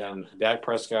 And Dak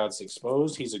Prescott's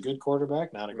exposed. He's a good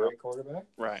quarterback, not a great quarterback,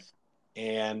 right?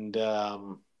 And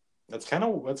that's kind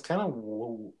of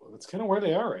where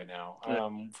they are right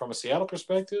now. From a Seattle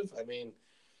perspective, I mean,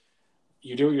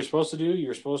 you do what you're supposed to do.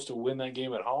 You're supposed to win that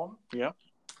game at home. Yeah.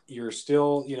 you're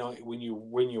still, when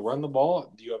you run the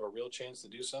ball, do you have a real chance to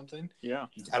do something? Yeah.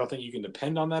 I don't think you can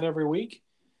depend on that every week.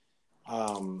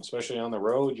 Especially on the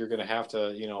road, you're going to have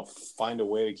to, find a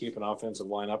way to keep an offensive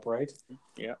line upright.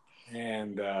 Yeah.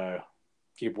 And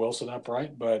keep Wilson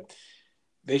upright. But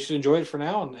they should enjoy it for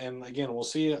now. And again, we'll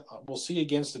see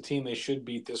against the team they should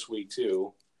beat this week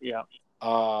too. Yeah.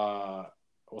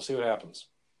 We'll see what happens.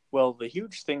 Well, the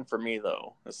huge thing for me,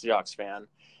 though, as a Seahawks fan,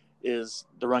 is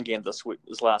the run game this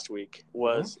last week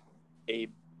was a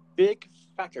big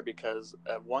factor because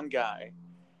one guy,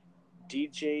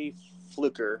 DJ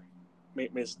Fluker,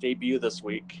 made his debut this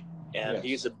week, and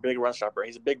he's a big run stopper.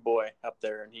 He's a big boy up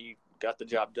there, and he got the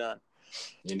job done.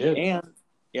 He did. And,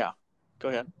 yeah, go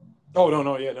ahead. Oh,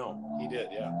 no, he did.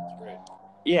 Yeah, that's great.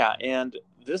 Yeah, and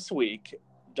this week,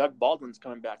 Doug Baldwin's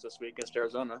coming back this week against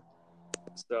Arizona.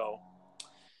 So,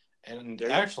 and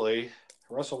actually,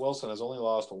 Russell Wilson has only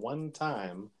lost one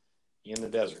time in the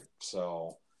desert.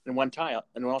 So, and one tie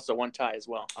as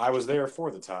well. I was there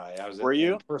for the tie. I was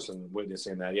in person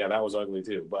witnessing that. Yeah, that was ugly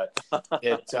too. But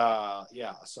it,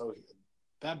 So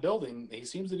that building, he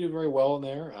seems to do very well in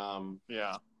there.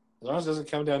 Yeah. As long as it doesn't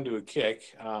come down to a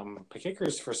kick. The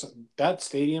kickers that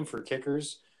stadium for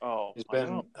kickers has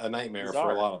been a nightmare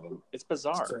for a lot of them. It's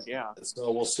bizarre.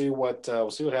 So we'll see what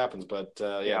happens. But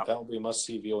that will be a must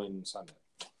see viewing Sunday.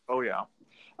 Oh yeah.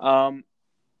 What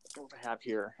do I have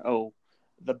here? Oh,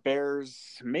 the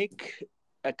Bears make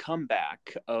a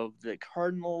comeback of the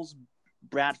Cardinals.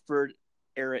 Bradford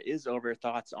era is over.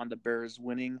 Thoughts on the Bears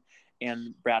winning,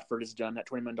 and Bradford is done at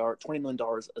 $20 million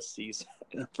a season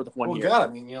for the 1 year. God,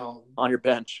 I mean, on your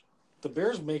bench, the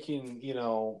Bears making,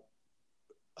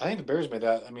 I think the Bears made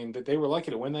that. I mean, they were lucky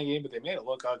to win that game, but they made it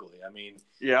look ugly. I mean,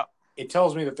 yeah, it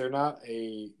tells me that they're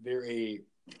a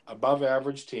above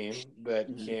average team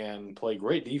that can play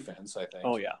great defense, I think.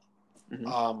 Oh yeah.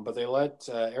 Mm-hmm. But they let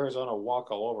Arizona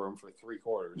walk all over them for 3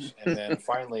 quarters, and then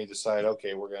finally decide,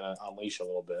 okay, we're going to unleash a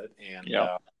little bit. And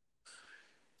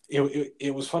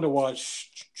it was fun to watch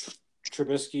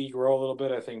Trubisky grow a little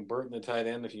bit. I think Burton, the tight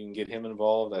end, if you can get him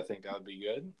involved, I think that would be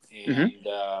good.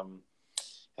 And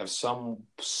have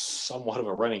somewhat of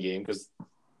a running game, because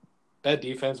that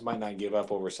defense might not give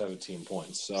up over 17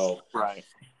 points. So right.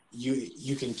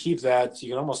 You can keep that. You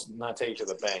can almost not take it to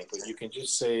the bank, but you can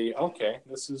just say, okay,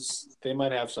 they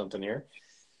might have something here.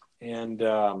 And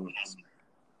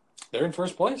they're in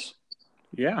first place.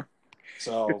 Yeah.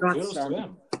 So kudos to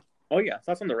them. Oh, yeah.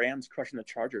 Thoughts on the Rams crushing the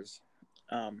Chargers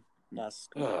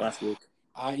last week?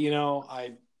 I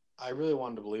really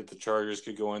wanted to believe the Chargers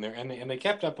could go in there, and they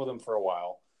kept up with them for a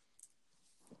while.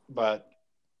 But,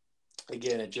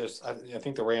 again, I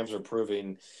think the Rams are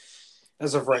proving –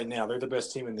 as of right now, they're the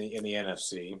best team in the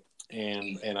NFC,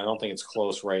 and I don't think it's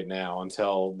close right now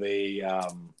until they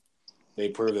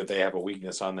prove that they have a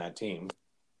weakness on that team.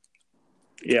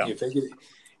 Yeah,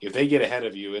 if they get ahead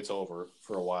of you, it's over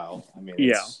for a while. I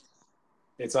mean,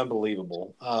 it's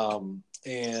unbelievable.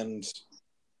 And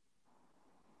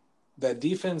that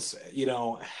defense,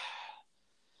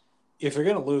 if they're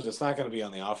going to lose, it's not going to be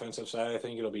on the offensive side. I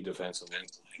think it'll be defensively.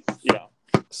 Yeah.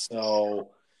 So.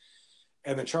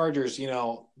 And the Chargers,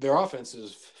 their offense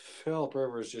is Philip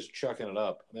Rivers just chucking it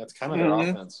up. And that's kind of their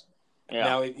offense. Yeah.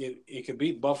 Now it could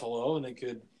beat Buffalo, and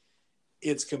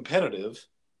it's competitive,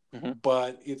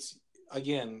 but it's,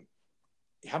 again,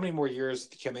 how many more years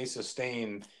can they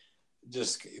sustain?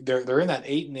 Just they're in that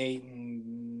 8-8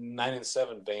 and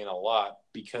 9-7 vein a lot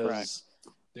because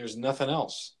there's nothing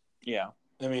else. Yeah,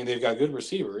 I mean, they've got good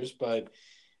receivers, but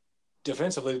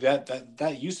defensively,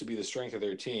 that used to be the strength of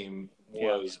their team.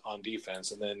 Was on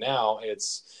defense, and then now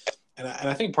it's, and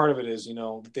I think part of it is,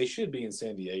 they should be in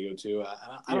San Diego too.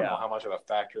 I don't know how much of a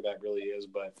factor that really is,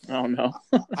 but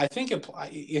I think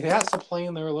it has to play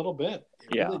in there a little bit.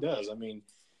 It really does. I mean,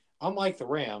 unlike the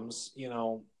Rams,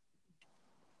 the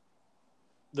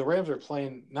Rams are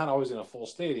playing not always in a full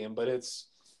stadium, but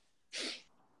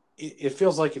it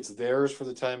feels like it's theirs for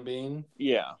the time being.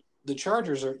 Yeah, the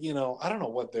Chargers are, I don't know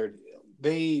what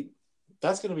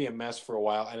that's going to be a mess for a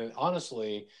while. And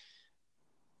honestly,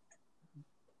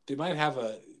 they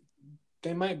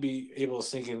might be able to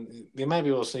sneak into the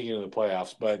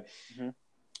playoffs. But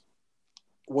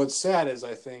what's sad is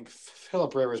I think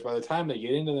Philip Rivers, by the time they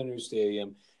get into the new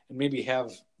stadium and maybe have,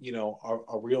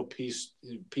 a real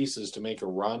pieces to make a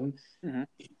run,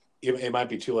 it might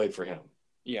be too late for him.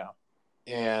 Yeah.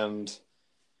 And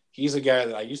he's a guy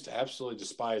that I used to absolutely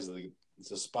despise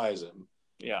him.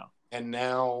 Yeah. And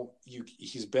now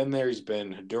he's been there. He's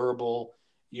been durable.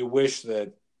 You wish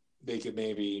that they could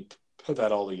maybe put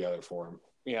that all together for him.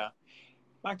 Yeah.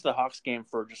 Back to the Hawks game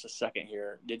for just a second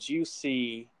here. Did you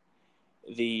see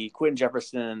the Quentin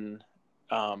Jefferson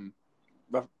roughing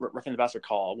the passer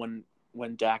call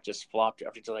when Dak just flopped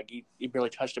after he barely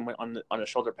touched him on his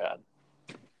shoulder pad.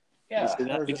 Yeah,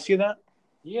 Did you see that?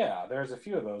 Yeah, there's a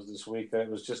few of those this week that it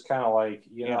was just kind of like,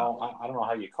 I don't know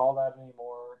how you call that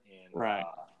anymore. And Right.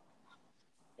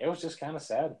 It was just kind of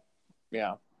sad.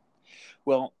 Yeah.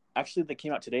 Well, actually, they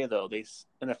came out today, though.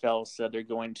 NFL said they're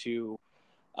going to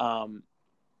what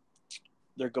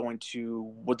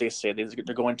they say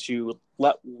they're going to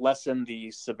lessen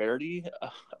the severity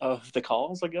of the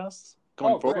calls, I guess,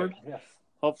 going forward. Great. Yeah.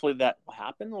 Hopefully that will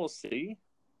happen. We'll see.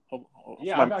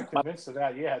 I'm not convinced of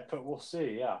that yet, but we'll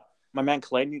see. Yeah. My man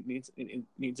Clay needs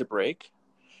a break,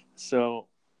 so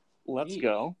let's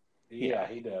go. Yeah,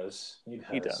 he does.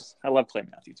 He does. I love Clay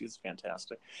Matthews. He's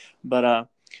fantastic. But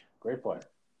great player.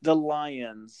 The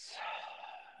Lions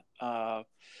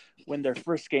win their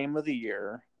first game of the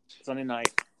year Sunday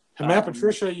night. And Matt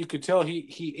Patricia, you could tell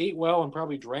he ate well and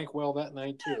probably drank well that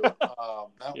night too.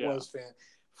 Was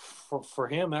for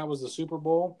him. That was the Super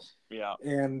Bowl. Yeah,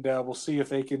 and we'll see if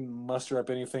they can muster up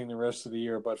anything the rest of the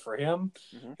year. But for him,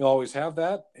 he'll always have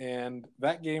that. And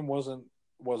that game wasn't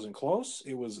close.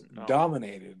 It was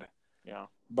dominated. Yeah,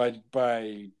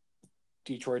 by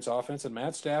Detroit's offense, and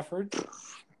Matt Stafford.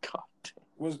 God,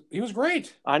 he was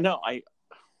great. I know. I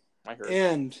heard.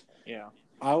 And yeah,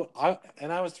 I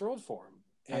was thrilled for him.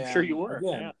 I'm sure you were.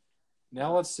 Again, yeah.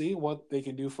 Now let's see what they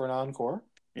can do for an encore.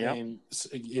 Yeah, and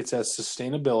it's a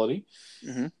sustainability.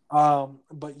 Mm-hmm.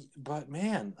 But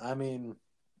man, I mean,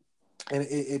 and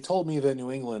it told me that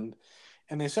New England,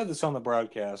 and they said this on the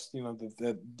broadcast,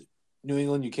 that New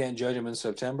England, you can't judge them in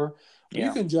September. Yeah.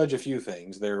 You can judge a few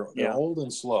things. They're old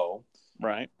and slow,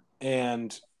 right?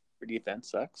 And their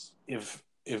defense sucks. If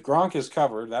Gronk is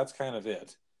covered, that's kind of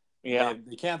it. Yeah,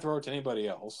 they can't throw it to anybody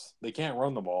else. They can't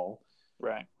run the ball,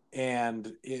 right?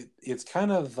 And it's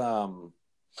kind of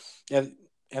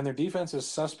and their defense is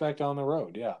suspect on the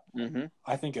road. Yeah. Mm-hmm.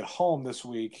 I think at home this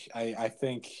week, I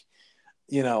think,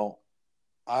 I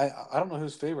don't know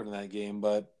who's favored in that game,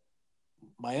 but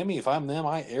Miami, if I'm them,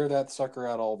 I air that sucker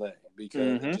out all day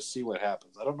because just see what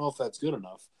happens. I don't know if that's good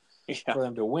enough for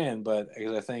them to win, but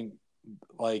because I think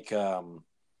like the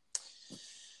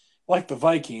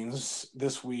Vikings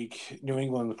this week, New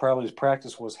England probably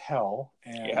practice was hell.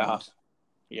 And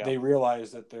they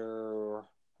realized that their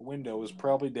window is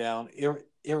probably down.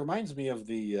 It reminds me of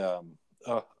the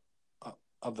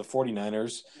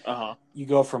 49ers. You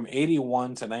go from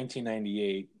 81 to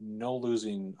 1998, no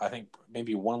losing. I think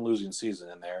maybe one losing season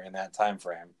in there in that time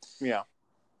frame. Yeah,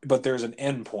 but there's an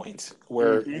end point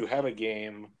where you have a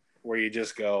game where you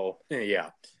just go,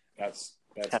 that's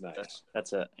nice.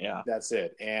 That's it. Yeah, that's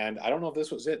it. And I don't know if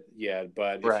this was it yet,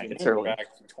 but if you remember back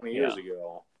 20 years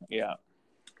ago,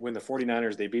 when the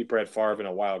 49ers, they beat Brett Favre in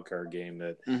a wild card game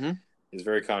that is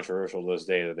very controversial to this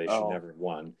day that they should never have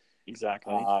won.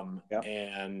 Exactly.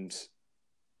 And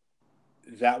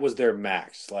that was their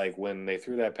max. Like when they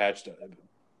threw that pass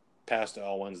to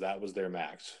Owens, that was their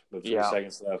max. With 3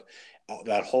 seconds left,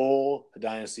 that whole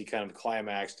dynasty kind of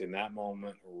climaxed in that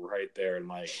moment right there. And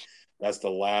like, that's the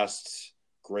last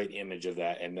great image of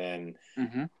that. And then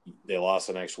they lost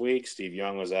the next week. Steve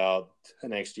Young was out the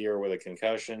next year with a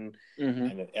concussion,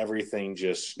 and then everything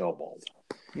just snowballed.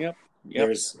 Yep.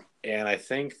 And I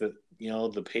think that,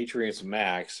 the Patriots'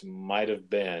 max might have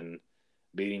been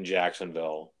beating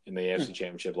Jacksonville in the AFC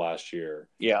Championship last year.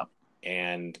 Yeah.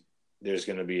 And there's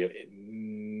going to be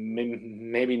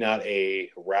maybe not a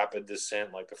rapid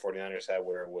descent like the 49ers had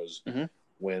where it was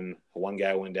when one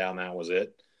guy went down, that was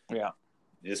it. Yeah.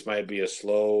 This might be a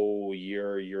slow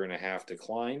year and a half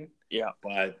decline. Yeah.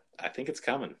 But I think it's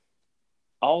coming.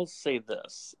 I'll say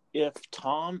this. If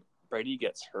Tom Brady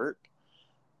gets hurt,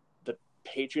 the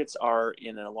Patriots are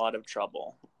in a lot of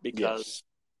trouble because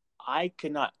I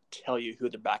could not tell you who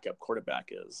the backup quarterback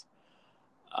is.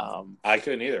 I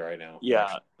couldn't either right now.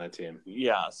 Yeah. That team.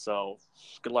 Yeah, so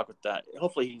good luck with that.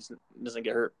 Hopefully he doesn't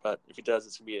get hurt, but if he does,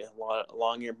 it's going to be a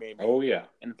long year maybe. Oh, yeah.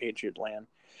 In the Patriot land.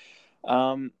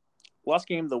 Last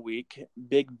game of the week,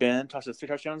 Big Ben tosses 3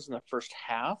 touchdowns in the first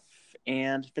half,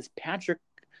 and Fitzpatrick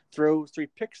throws 3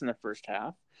 picks in the first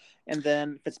half, and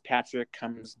then Fitzpatrick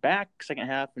comes back second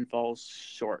half and falls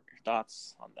short.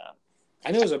 Thoughts on that?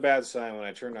 I knew it was a bad sign when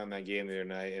I turned on that game the other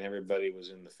night and everybody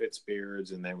was in the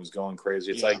Fitzbeards and they was going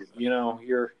crazy. It's like,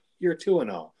 you're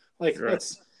 2-0. Like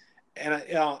that's, and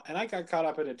I got caught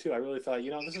up in it too. I really thought,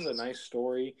 this is a nice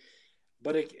story,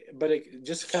 but it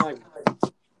just kind of like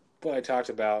what I talked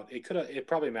about. It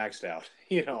probably maxed out,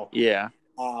 Yeah.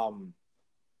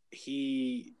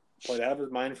 He played out of his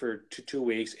mind for 2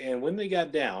 weeks, and when they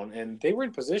got down and they were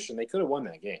in position, they could have won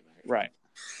that game. Right.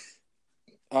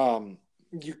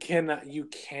 You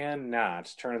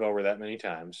cannot turn it over that many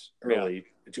times early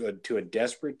to a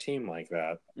desperate team like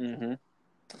that. Mm-hmm.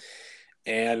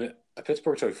 And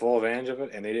Pittsburgh took full advantage of it,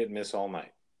 and they didn't miss all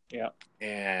night. Yeah.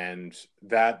 And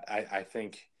that I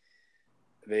think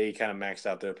they kind of maxed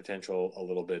out their potential a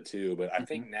little bit too. But I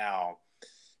think now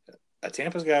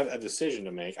Tampa's got a decision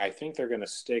to make. I think they're going to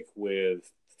stick with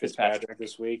Fitzpatrick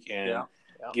this week and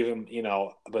give him,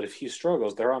 but if he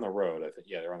struggles, they're on the road. I think,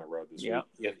 they're on the road this week.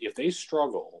 If they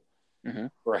struggle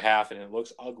for a half and it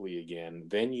looks ugly again,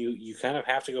 then you kind of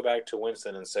have to go back to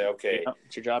Winston and say, okay,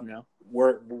 it's your job now.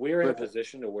 We're in a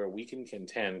position to where we can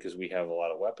contend because we have a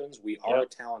lot of weapons. We are a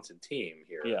talented team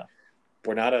here. Yeah.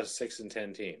 We're not a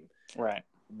 6-10 team. Right.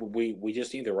 We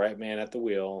just need the right man at the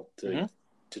wheel to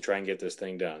try and get this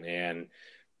thing done. And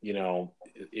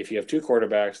if you have two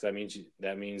quarterbacks, that means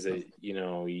that you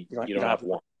don't have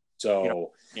one.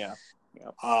 So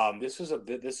this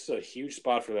is a huge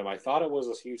spot for them. I thought it was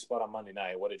a huge spot on Monday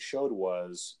night. What it showed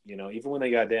was, even when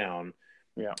they got down,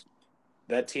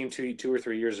 that team 2 or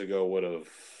 3 years ago would have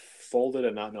folded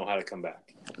and not know how to come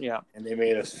back. Yeah, and they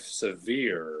made a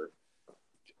severe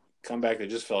comeback that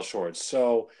just fell short.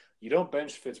 So you don't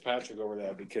bench Fitzpatrick over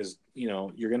that because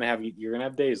you're gonna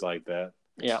have days like that.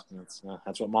 Yeah,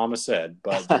 that's what Mama said.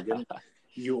 But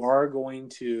you are going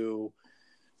to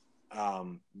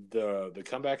the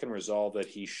comeback and resolve that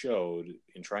he showed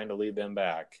in trying to lead them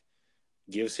back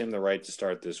gives him the right to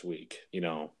start this week.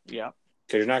 Yeah,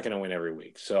 because you're not going to win every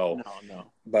week. So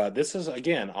no. But this is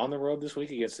again on the road this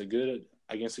week against a good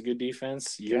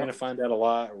defense. You're going to find out a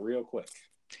lot real quick.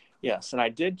 Yes, and I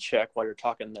did check while you're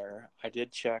talking there. I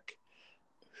did check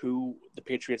who the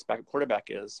Patriots' backup quarterback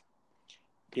is.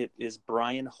 It is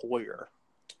Brian Hoyer,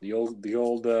 the old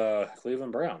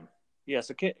Cleveland Brown.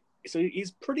 Yes, okay. So he's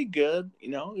pretty good.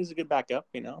 He's a good backup.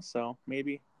 So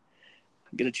maybe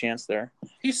get a chance there.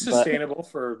 He's sustainable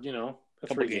for a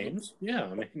couple games. Yeah,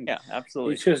 I mean, yeah,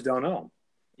 absolutely. You just don't know.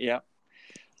 Yeah.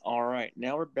 All right,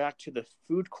 now we're back to the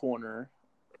food corner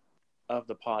of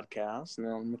the podcast, and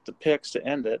then with the picks to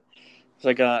end it. So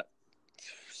I got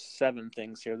 7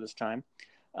 things here this time.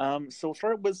 So we'll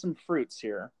start with some fruits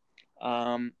here.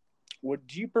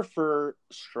 Would you prefer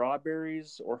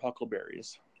strawberries or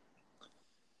huckleberries?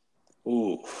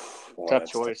 Ooh, boy, tough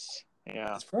choice.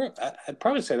 Yeah, I'd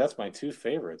probably say that's my 2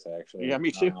 favorites actually. Yeah,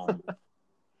 me too.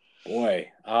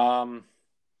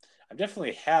 I've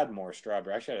definitely had more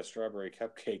strawberry. I actually had a strawberry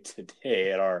cupcake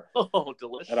today at our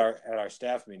delicious at our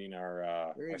staff meeting.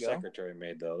 Our secretary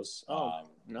made those. Nice.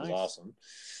 It was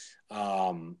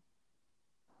awesome.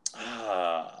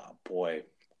 Boy,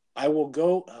 I will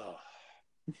go.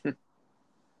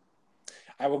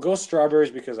 I will go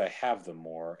strawberries because I have them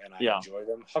more and I enjoy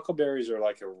them. Huckleberries are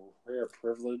like a rare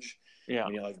privilege. Yeah,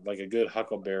 like a good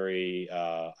huckleberry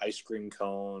ice cream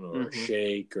cone or a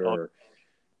shake or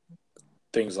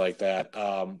things like that.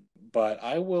 But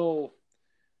I'll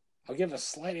give a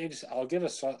slight edge. I'll give a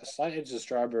slight edge to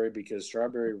strawberry because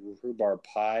strawberry rhubarb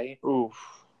pie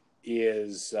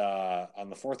is on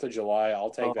the 4th of July.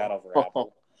 I'll take that over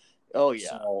apple. Oh yeah,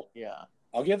 so yeah.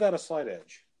 I'll give that a slight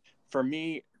edge. For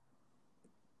me,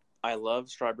 I love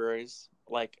strawberries.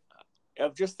 Like,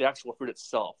 of just the actual fruit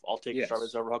itself, I'll take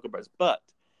strawberries over huckleberries. But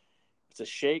if it's a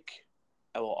shake,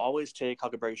 I will always take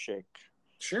huckleberry shake.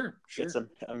 Sure. It's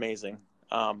amazing.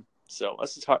 So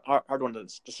this is hard one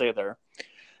to say there.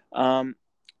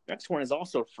 Next one is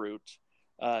also fruit.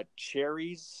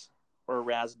 Cherries or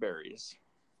raspberries?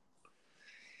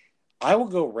 I will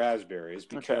go raspberries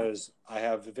because I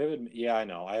have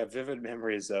vivid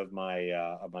memories of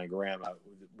my grandma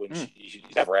when she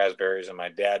used to have raspberries, and my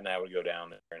dad and I would go down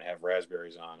there and have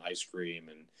raspberries on ice cream.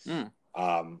 And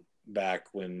back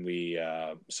when we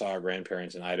saw our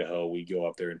grandparents in Idaho, we'd go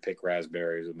up there and pick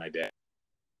raspberries with my dad.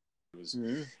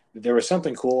 There was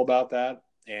something cool about that,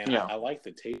 and I like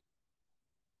the taste.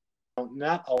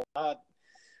 Not a lot.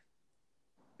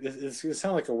 It's going to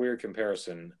sound like a weird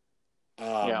comparison.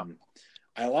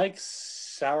 I like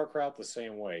sauerkraut the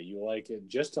same way. You like it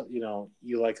just,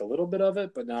 you like a little bit of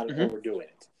it, but not overdoing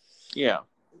it. Yeah.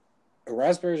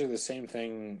 Raspberries are the same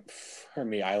thing for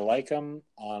me. I like them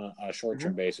on a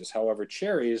short-term basis. However,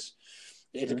 cherries,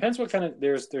 it depends what kind of,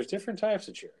 there's different types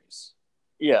of cherries.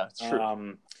 Yeah, it's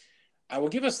true. I will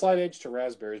give a slight edge to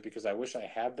raspberries because I wish I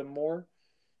had them more.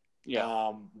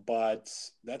 Yeah. But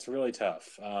that's really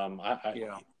tough.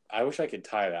 I wish I could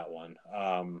tie that one.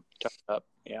 Tough up.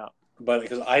 Yeah. But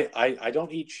because I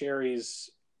don't eat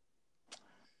cherries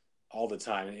all the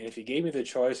time, and if you gave me the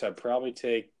choice, I'd probably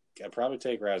take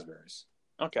raspberries.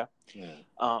 Okay.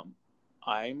 Yeah.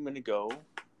 I'm gonna go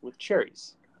with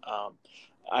cherries.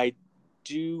 I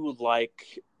do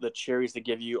like the cherries they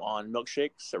give you on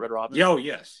milkshakes at Red Robin. Oh,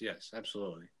 yes,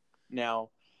 absolutely. Now,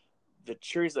 the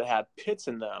cherries that have pits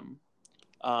in them,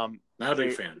 not a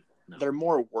big fan. No. They're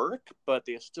more work, but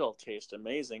they still taste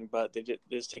amazing. But they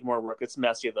just take more work. It's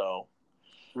messy though,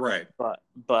 right?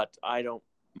 But I don't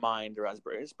mind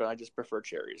raspberries, but I just prefer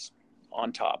cherries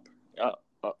on top.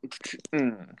 All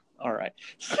right.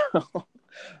 So,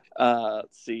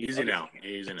 let's see. Easy now.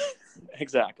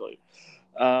 Exactly.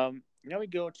 Now we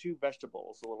go to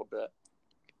vegetables a little bit.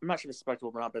 I'm not sure if it's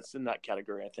vegetable or not, but it's in that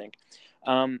category, I think.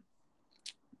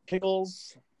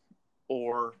 Pickles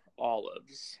or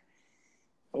olives?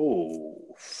 Oh,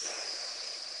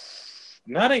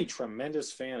 not a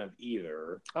tremendous fan of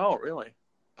either. Oh, really?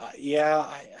 Yeah,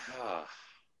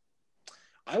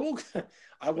 I will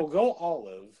go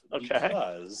olive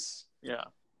because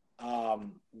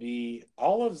the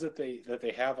olives that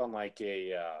they have on like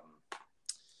a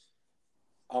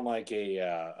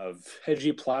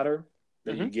veggie platter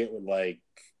that you get with like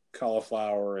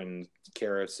cauliflower and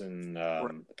carrots and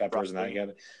peppers and that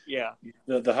together. Yeah.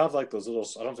 They have like those little,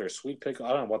 I don't know if they're sweet pickle. I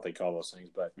don't know what they call those things,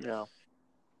 but yeah,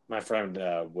 my friend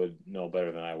would know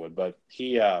better than I would. But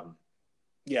he,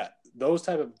 those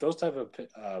type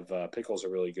of pickles are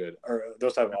really good, or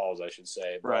those type of olives, I should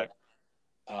say. Right.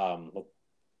 But,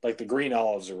 like the green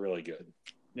olives are really good.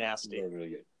 Nasty. They're really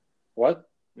good. What?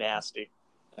 Nasty.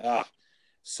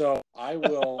 So I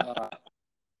will. I'm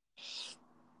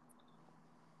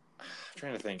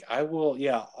trying to think. I will.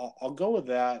 Yeah, I'll go with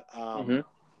that. I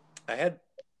had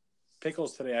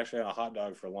pickles today actually on a hot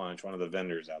dog for lunch. One of the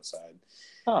vendors outside,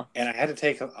 and I had to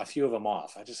take a few of them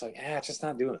off. I just it's just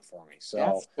not doing it for me. So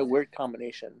that's a weird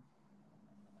combination.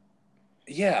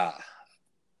 Yeah,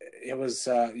 it was.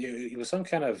 It was some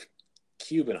kind of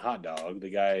Cuban hot dog. The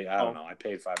guy, I don't know. I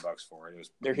paid $5 for it. It was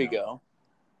there. You go.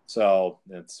 So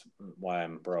that's why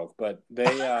I'm broke. But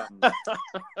they,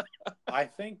 I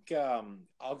think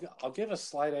I'll give a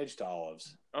slight edge to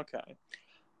olives. Okay,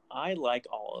 I like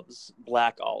olives,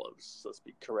 black olives. Let's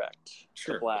be correct.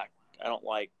 Sure. The black. I don't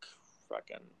like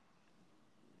fucking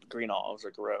green olives.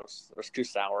 Are gross. They're too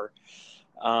sour.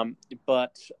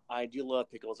 But I do love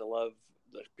pickles. I love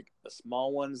the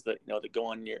small ones that that go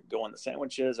on the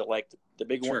sandwiches. I like the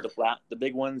big one, the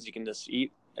big ones you can just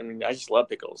eat. I mean, I just love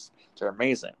pickles. They're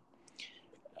amazing,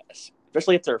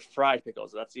 especially if they're fried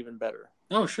pickles. That's even better.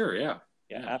 Oh, sure, yeah,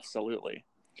 absolutely.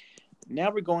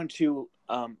 Now we're going to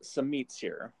some meats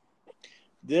here.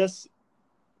 This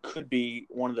could be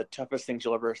one of the toughest things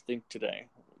you'll ever think today.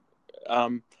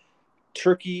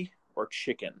 Turkey or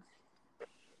chicken?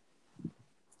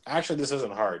 Actually, this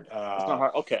isn't hard. It's not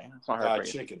hard. Okay, it's not hard.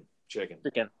 Chicken.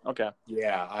 Okay.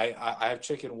 Yeah, I have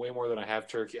chicken way more than I have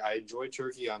turkey. I enjoy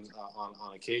turkey on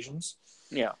occasions.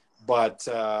 Yeah. But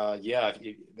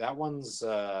that one's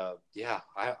I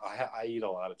eat a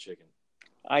lot of chicken.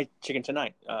 Chicken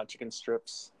tonight. Chicken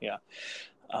strips. Yeah.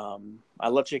 I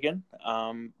love chicken.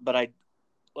 But I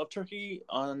love turkey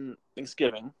on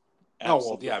Thanksgiving. Absolutely. Oh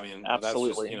well, yeah. I mean,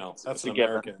 absolutely. That's an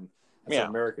American. That's an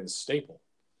American staple.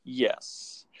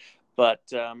 Yes, but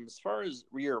as far as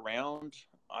year round,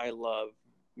 I love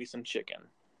me some chicken.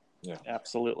 Yeah,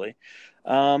 absolutely.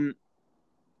 This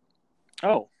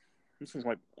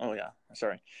one's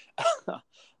sorry.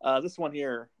 This one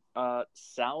here,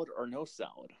 salad or no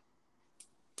salad?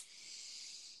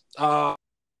 I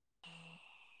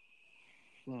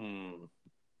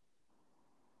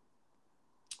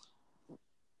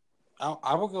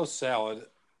will go salad.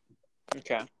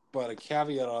 Okay. But a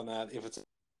caveat on that, if it's a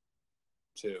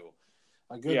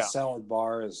good salad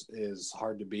bar is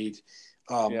hard to beat.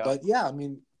 But yeah, I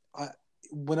mean,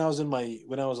 when I was a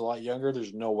lot younger,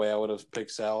 there's no way I would have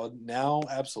picked salad. Now,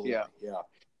 absolutely,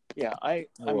 yeah. I'm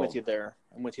with you there.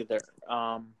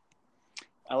 I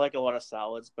like a lot of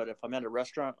salads, but if I'm at a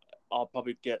restaurant, I'll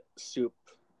probably get soup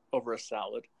over a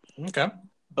salad. Okay,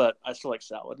 but I still like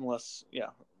salad, unless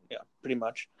pretty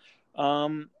much.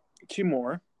 Two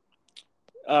more.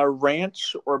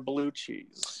 Ranch or blue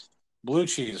cheese? Blue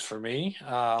cheese for me.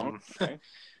 Okay.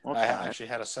 I actually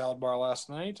had a salad bar last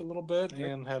night a little bit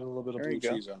and had a little bit of blue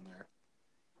cheese on there.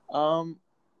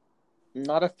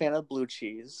 Not a fan of blue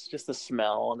cheese. Just the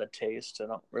smell and the taste. I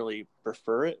don't really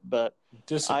prefer it, but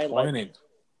disappointing.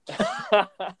 No,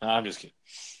 I'm just kidding.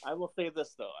 I will say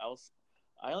this though.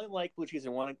 I only like blue cheese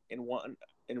in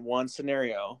one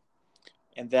scenario,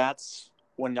 and that's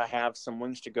when I have some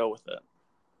wings to go with it.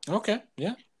 Okay,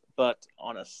 yeah. But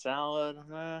on a salad,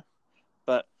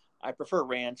 but I prefer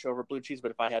ranch over blue cheese.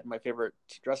 But if I had my favorite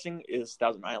dressing is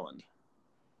Thousand Island.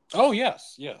 Oh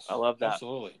yes. I love that.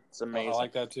 Absolutely, it's amazing. I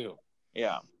like that too.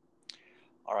 Yeah.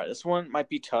 All right, this one might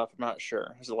be tough. I'm not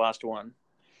sure. This is the last one.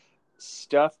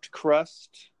 stuffed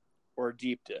crust or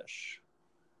deep dish?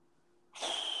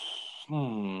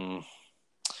 I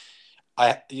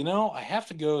have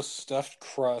to go stuffed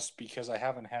crust because I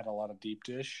haven't had a lot of deep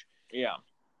dish. Yeah.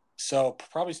 So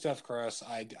probably stuffed crust.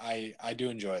 I do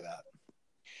enjoy that.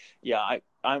 Yeah,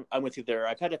 I'm with you there.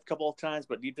 I've had it a couple of times,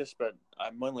 but deep dish. But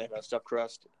I mainly have had stuffed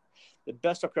crust. The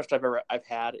best stuffed crust I've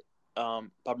had,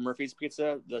 Papa Murphy's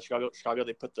Pizza, the Chicago.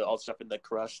 They put all the stuff in the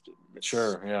crust. It's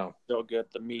Sure, yeah. so good.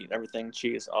 The meat, everything,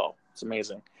 cheese. Oh, it's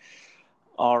amazing.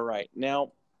 All right,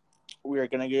 now we are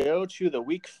going to go to the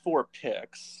week 4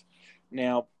 picks.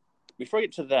 Now, before I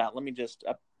get to that, let me just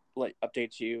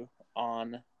update you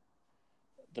on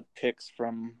the picks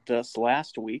from this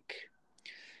last week.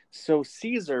 So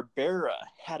Caesar Barra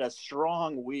had a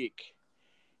strong week.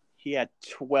 He had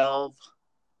 12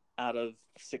 out of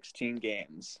 16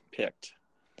 games picked.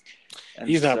 And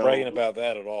he's not bragging about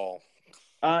that at all.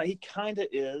 He kind of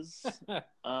is.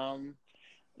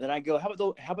 Then I go, how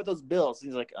about those Bills? And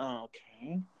he's like, oh,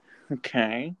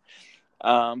 okay.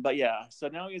 But yeah, so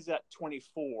now he's at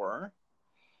 24.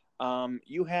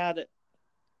 You had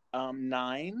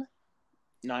 9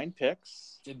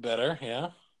 picks. Did better,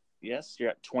 yeah. Yes, you're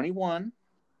at 21.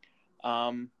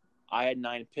 I had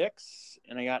 9 picks,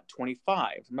 and I got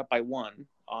 25. I'm up by 1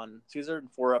 on Caesar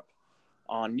and 4 up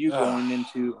on you going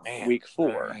into week 4.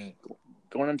 Right.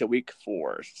 Going into week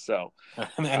 4. So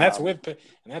and that's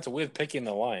with picking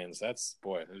the Lions. That's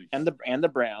and the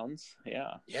Browns.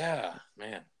 Yeah. Yeah,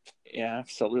 man. Yeah,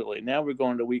 absolutely. Now we're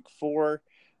going to week 4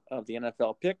 of the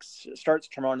NFL picks. It starts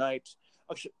tomorrow night.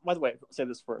 Oh, by the way, I'll say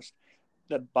this first.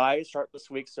 The buys start this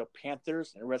week, so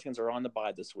Panthers and Redskins are on the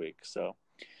bye this week. So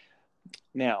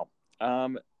now,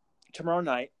 tomorrow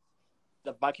night,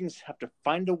 the Vikings have to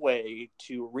find a way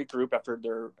to regroup after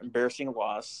their embarrassing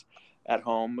loss at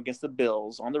home against the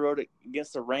Bills, on the road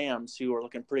against the Rams, who are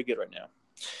looking pretty good right now.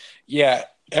 Yeah,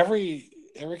 every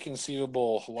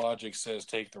conceivable logic says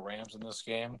take the Rams in this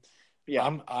game. Yeah,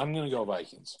 I'm going to go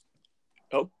Vikings.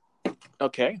 Oh,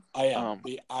 okay. I am.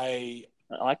 I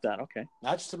like that. Okay.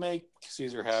 Not just to make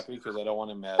Caesar happy because I don't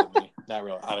want him mad at me. Not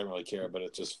really. I don't really care, but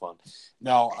it's just fun.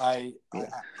 No, I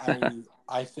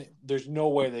think there's no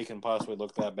way they can possibly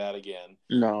look that bad again.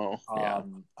 No. Yeah.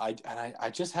 I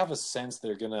just have a sense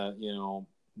they're gonna,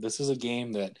 this is a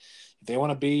game that if they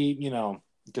want to be,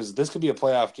 because this could be a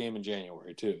playoff game in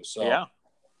January too. So yeah,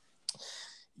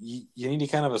 you need to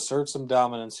kind of assert some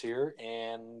dominance here,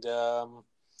 and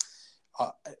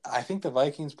I think the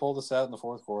Vikings pulled this out in the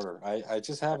fourth quarter. I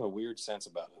just have a weird sense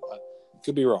about it. I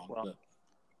could be wrong. Well,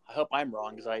 I hope I'm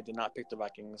wrong because I did not pick the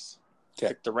Vikings. Okay.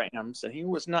 Picked the Rams, and he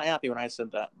was not happy when I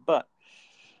said that. But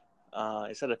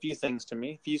he said a few things to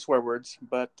me, a few swear words.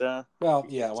 But that's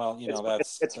par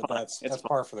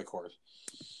for the course.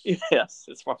 Yes,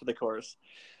 it's par for the course.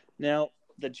 Now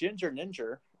the Ginger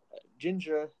Ninja.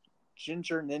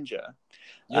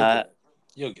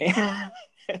 You'll get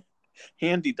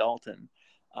Andy Dalton,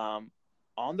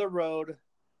 on the road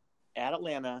at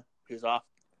Atlanta, who's off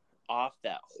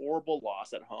that horrible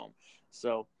loss at home.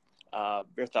 So,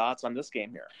 your thoughts on this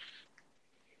game here?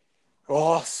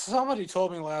 Well, somebody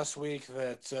told me last week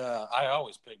that I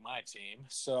always pick my team,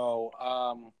 so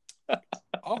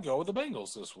I'll go with the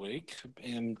Bengals this week,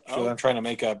 and I'm trying to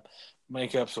make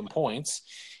up some points.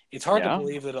 It's hard to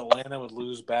believe that Atlanta would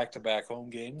lose back-to-back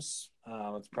home games.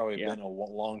 It's probably been a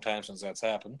long time since that's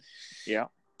happened. Yeah.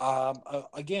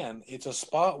 Again, it's a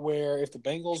spot where if the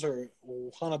Bengals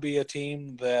want to be a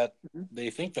team that they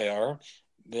think they are,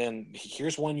 then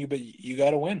here's one you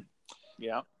got to win.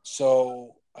 Yeah.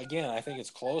 So again, I think it's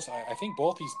close. I think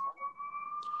both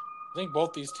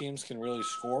these teams can really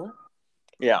score.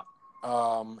 Yeah.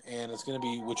 And it's going to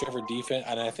be whichever defense,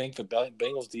 and I think the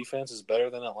Bengals defense is better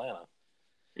than Atlanta.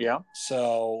 Yeah.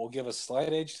 So we'll give a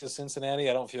slight edge to Cincinnati.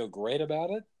 I don't feel great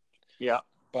about it. Yeah.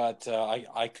 But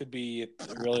I could be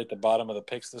really at the bottom of the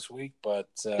picks this week. But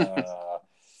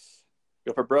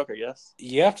go for broke, I guess.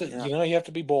 You have to, you have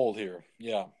to be bold here.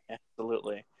 Yeah,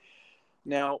 absolutely.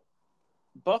 Now,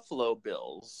 Buffalo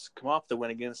Bills come off the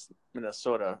win against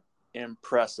Minnesota.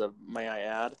 Impressive, may I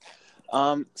add.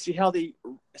 See how they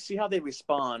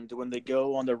respond when they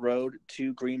go on the road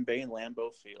to Green Bay and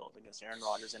Lambeau Field against Aaron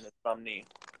Rodgers and his bum knee.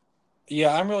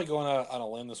 Yeah, I'm really going out on a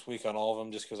limb this week on all of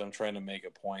them just because I'm trying to make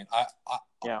a point.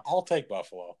 I'll take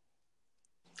Buffalo.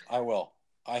 I will.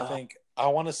 I think I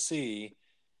want to see.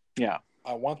 Yeah.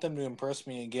 I want them to impress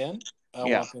me again. I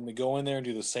want them to go in there and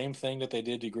do the same thing that they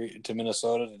did to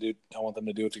Minnesota. I want them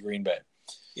to do it to Green Bay.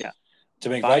 Yeah. To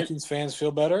make Vikings fans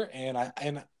feel better,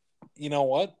 and you know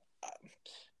what?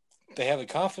 They have the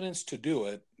confidence to do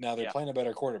it. Now they're playing a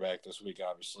better quarterback this week,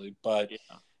 obviously, but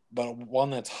one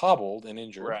that's hobbled and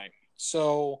injured. Right.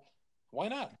 So why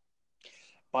not?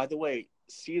 By the way,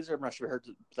 Caesar, I'm not sure if you heard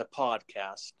the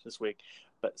podcast this week,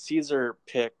 but Caesar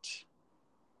picked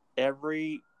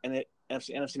every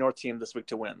NFC North team this week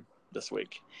to win this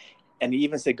week. And he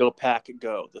even said, go Pack,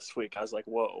 go this week. I was like,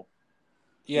 whoa.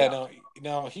 Yeah,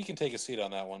 no, he can take a seat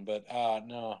on that one, but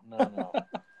no.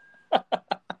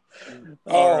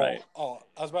 All right. I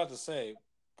was about to say,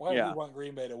 why do you want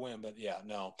Green Bay to win? But yeah,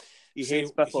 no. He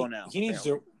hates Buffalo now. He needs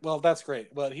to. Well, that's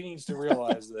great, but he needs to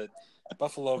realize that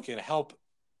Buffalo can help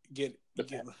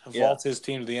vault his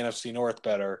team to the NFC North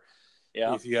better.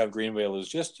 Yeah. If you have Green Bay lose,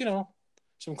 just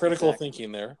some critical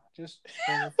thinking there. Just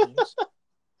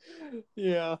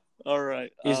yeah. All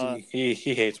right. He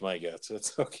hates my guts.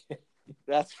 It's okay.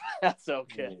 That's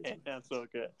okay. That's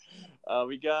okay.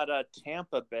 We got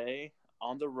Tampa Bay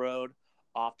on the road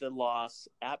off the loss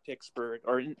at Pittsburgh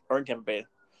or in Tampa Bay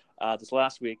this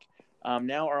last week.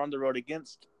 Now are on the road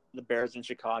against the Bears in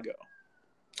Chicago.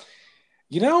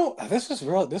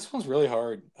 This one's really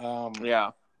hard.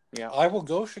 Yeah. I will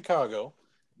go Chicago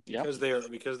because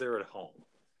they're at home.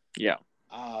 Yeah.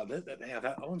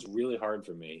 That one's really hard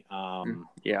for me.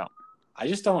 Yeah. I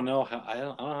just don't know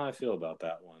how I feel about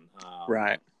that one.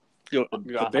 Right.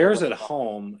 The Bears at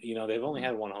home, they've only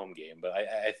had one home game, but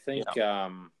I think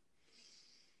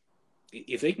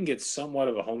if they can get somewhat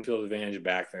of a home field advantage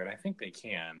back there, and I think they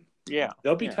can,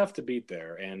 they'll be tough to beat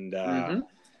there. And I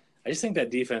just think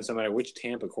that defense, no matter which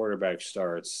Tampa quarterback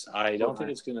starts, I don't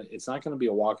think it's not gonna be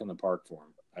a walk in the park for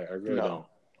them. I really don't.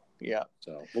 Yeah.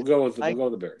 So we'll go with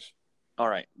the Bears. All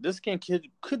right. This game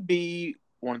could be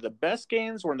one of the best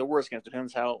games or one of the worst games.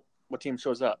 Depends what team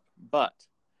shows up. But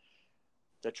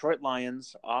Detroit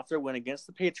Lions, off their win against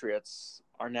the Patriots,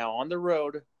 are now on the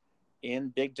road in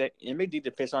Big D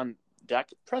to face on Dak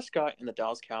Prescott and the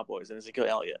Dallas Cowboys and Ezekiel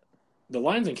Elliott. The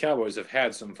Lions and Cowboys have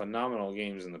had some phenomenal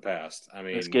games in the past. I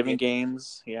mean, Thanksgiving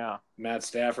games, yeah. Matt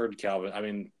Stafford, Calvin. I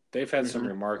mean, they've had some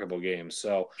remarkable games.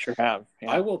 So sure have.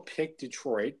 Yeah. I will pick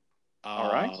Detroit.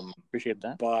 All right, appreciate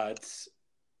that. But,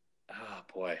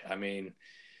 boy, I mean,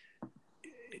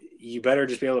 you better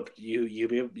just be able to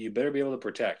you better be able to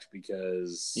protect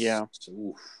because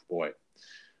boy,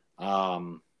 I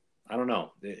don't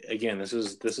know. Again, this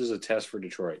is a test for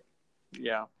Detroit.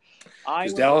 Yeah,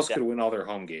 because Dallas could win all their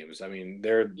home games. I mean,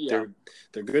 they're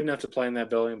good enough to play in that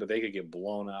building, but they could get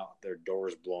blown out, their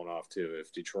doors blown off too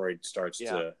if Detroit starts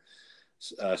to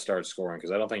start scoring. Because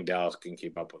I don't think Dallas can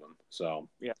keep up with them. So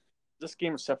this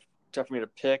game is tough for me to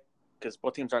pick because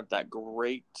both teams aren't that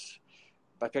great.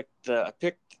 But I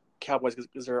picked Cowboys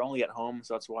because they're only at home,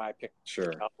 so that's why I picked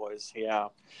the Cowboys. Yeah.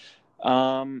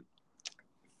 The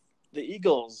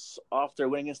Eagles off their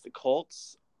win against the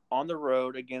Colts on the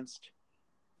road against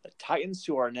the Titans,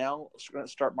 who are now going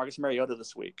to start Marcus Mariota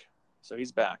this week, so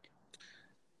he's back.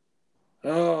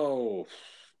 Oh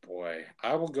boy,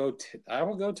 I will go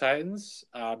Titans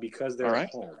because they're at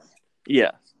home.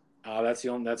 Yeah. That's the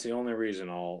only reason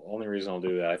I'll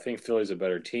do that. I think Philly's a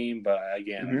better team, but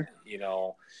again,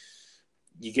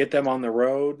 you get them on the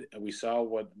road. We saw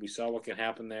what can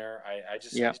happen there. I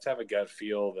just have a gut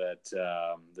feel that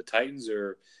the Titans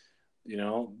are,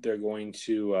 they're going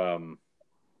to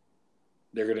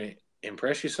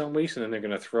impress you some weeks, and then they're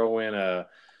going to throw in a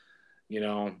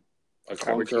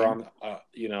clunker on a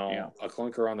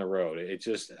clunker on the road. It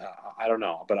just I don't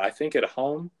know, but I think at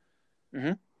home.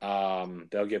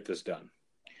 They'll get this done.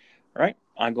 All right.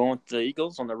 I'm going with the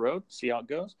Eagles on the road, see how it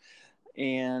goes.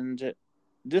 And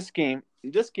this game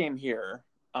here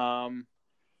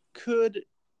could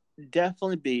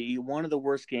definitely be one of the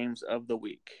worst games of the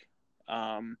week.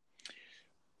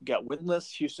 Got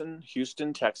winless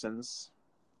Houston Texans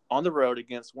on the road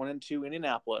against 1-2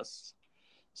 Indianapolis.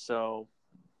 So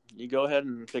you go ahead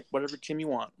and pick whatever team you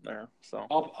want there. So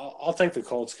I'll take the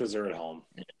Colts because they're at home.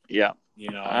 Yeah.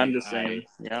 I'm just saying.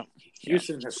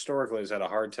 Houston historically has had a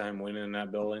hard time winning in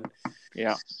that building.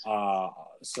 Yeah.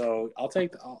 So I'll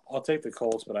take the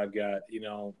Colts, but I've got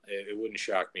it wouldn't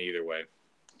shock me either way.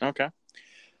 Okay.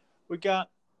 We got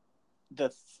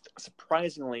the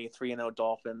surprisingly 3-0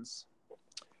 Dolphins.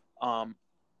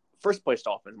 First place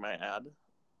Dolphins, may I add,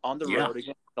 on the road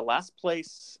against the last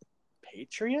place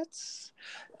Patriots.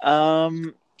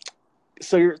 So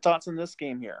your thoughts on this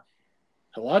game here?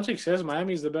 The logic says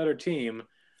Miami's the better team.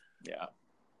 Yeah.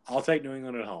 I'll take New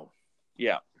England at home.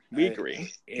 Yeah, we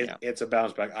agree. It's a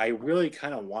bounce back. I really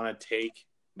kind of want to take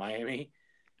Miami.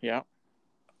 Yeah.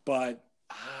 But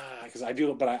because I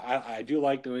do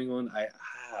like New England.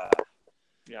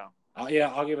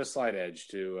 I'll give a slight edge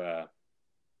to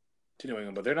New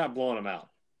England, but they're not blowing them out.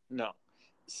 No.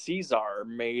 Caesar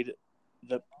made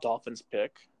the Dolphins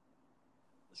pick.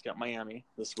 He's got Miami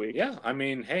this week. Yeah, I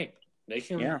mean, hey, They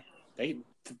can. Yeah.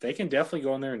 They can definitely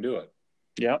go in there and do it.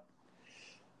 Yep.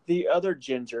 The other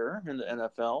ginger in the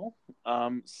NFL,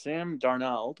 Sam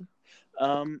Darnold,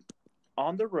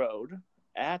 on the road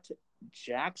at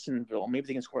Jacksonville. Maybe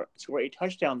they can score a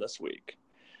touchdown this week.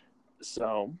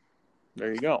 So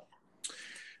there you go.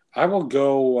 I will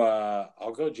go.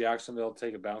 I'll go Jacksonville.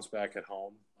 Take a bounce back at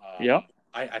home. Yep.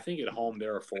 I think at home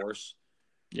they're a force.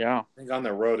 Yeah. I think on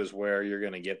the road is where you're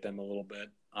going to get them a little bit.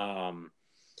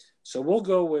 So we'll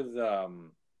go with.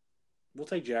 We'll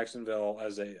take Jacksonville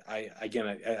as I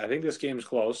think this game's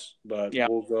close, but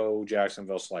we'll go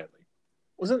Jacksonville slightly.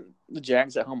 Wasn't the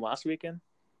Jags at home last weekend?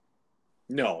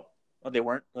 No. Oh, they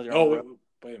weren't? Wait a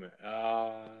minute.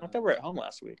 I thought they were at home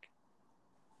last week.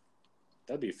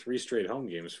 That'd be 3 straight home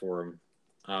games for them.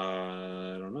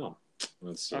 I don't know.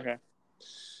 Let's see. Okay.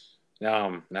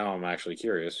 Now I'm actually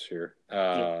curious here.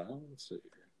 Let's see.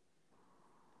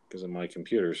 Because my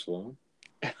computer's slow.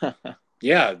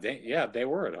 Yeah, they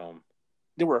were at home.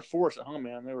 They were a force at home,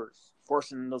 man. They were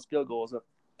forcing those field goals up.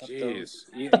 Jeez.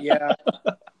 Yeah.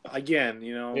 Again,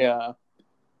 Yeah.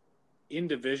 In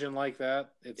division like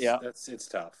that, it's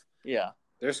tough. Yeah.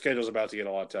 Their schedule's about to get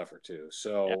a lot tougher too.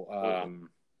 So,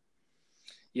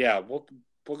 we'll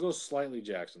go slightly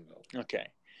Jacksonville. Okay.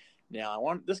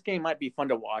 Now this game might be fun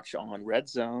to watch on Red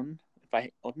Zone. I'm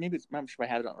not sure if I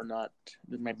had it or not.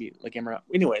 It might be like game around.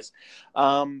 Anyways,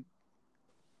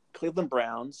 Cleveland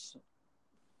Browns.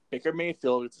 Baker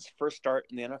Mayfield, it's his first start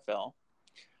in the NFL.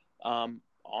 On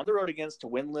the road against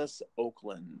winless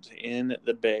Oakland in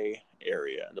the Bay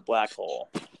Area, the Black Hole.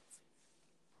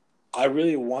 I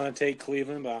really want to take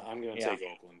Cleveland, but I'm going to take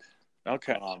Oakland.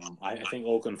 Okay. I think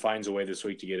Oakland finds a way this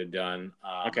week to get it done.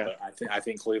 Okay. But I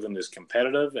think Cleveland is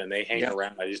competitive, and they hang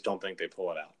around. I just don't think they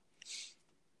pull it out.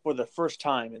 For the first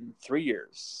time in 3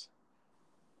 years,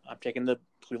 I'm taking the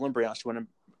Cleveland Browns to win a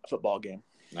football game.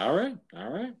 All right.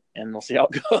 And we'll see how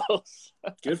it goes.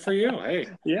 Good for you. Hey.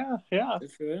 Yeah.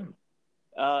 Good for them.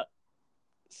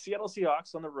 Seattle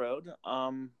Seahawks on the road,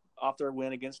 off their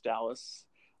win against Dallas,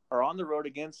 are on the road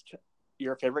against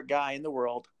your favorite guy in the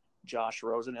world, Josh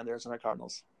Rosen, and the Arizona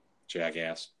Cardinals.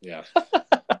 Jackass. Yeah.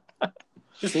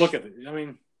 Just look at it. I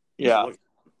mean,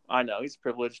 I know. He's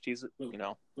privileged. He's,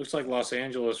 Looks like Los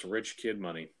Angeles rich kid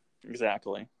money.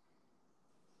 Exactly.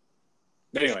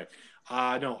 Anyway,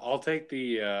 no, I'll take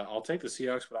the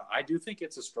Seahawks, but I do think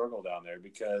it's a struggle down there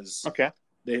because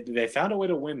they found a way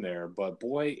to win there, but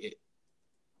boy,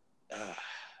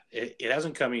 it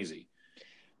hasn't come easy.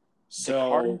 So the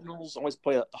Cardinals always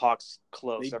play the Hawks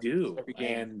close. They do every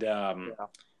game, and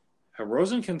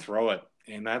Rosen can throw it,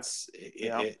 and that's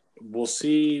it. We'll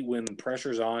see when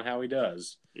pressure's on how he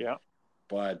does. Yeah,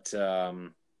 but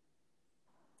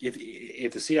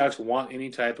if the Seahawks want any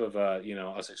type of a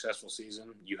successful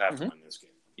season, you have to win this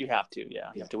game. You have to, You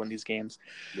have to win these games.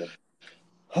 Yep.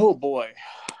 Oh boy.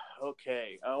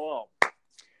 Okay. Oh well.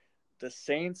 The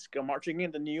Saints go marching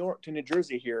into New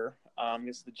Jersey here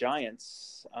against the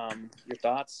Giants. Your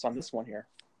thoughts on this one here?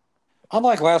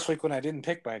 Unlike last week when I didn't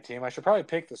pick my team, I should probably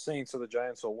pick the Saints so the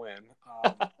Giants will win.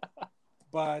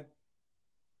 But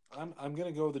I'm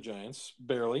going to go with the Giants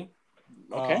barely.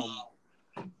 Okay.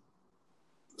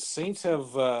 Saints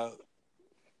have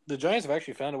the Giants have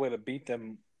actually found a way to beat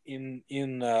them in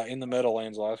the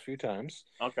Meadowlands the last few times.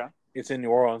 Okay. It's in New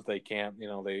Orleans. They can't.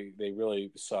 They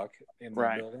really suck in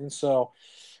the building. So,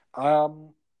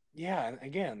 and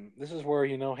again, this is where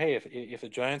hey, if the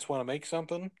Giants want to make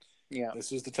something,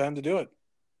 this is the time to do it.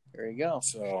 There you go.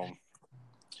 So,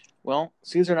 well,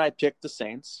 Caesar and I picked the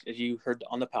Saints, as you heard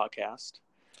on the podcast.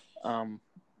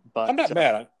 But I'm not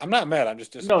mad. I'm not mad. I'm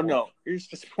just disappointed. No, you're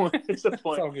just disappointed. It's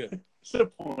all good.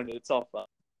 Disappointed. It's all fun.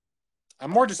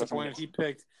 I'm more disappointed he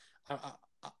picked.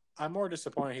 I'm more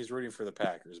disappointed he's rooting for the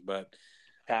Packers, but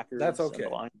Packers. That's okay.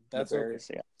 That's okay.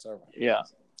 Yeah, it's all right. Yeah,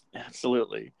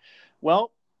 absolutely.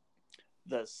 Well,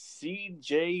 the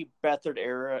CJ Beathard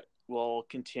era will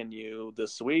continue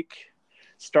this week.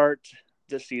 Start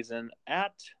this season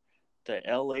at the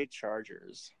LA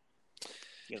Chargers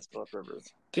against Philip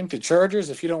Rivers. I think the Chargers,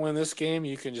 if you don't win this game,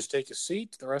 you can just take a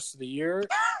seat the rest of the year.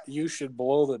 You should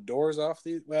blow the doors off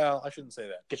the. Well, I shouldn't say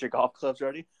that. Get your golf clubs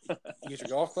ready. Get your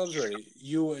golf clubs ready.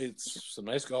 It's some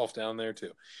nice golf down there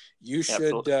too. You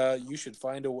should you should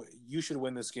find a way. You should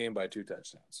win this game by 2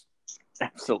 touchdowns.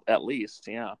 Absolutely, at least,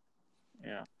 yeah,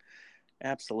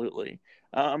 absolutely.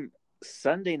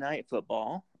 Sunday night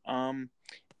football,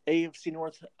 AFC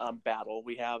North battle.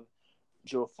 We have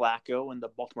Joe Flacco and the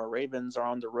Baltimore Ravens are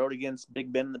on the road against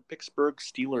Big Ben and the Pittsburgh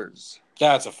Steelers.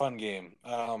 Yeah, it's a fun game.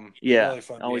 Yeah, really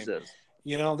fun always game. is.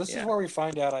 This is where we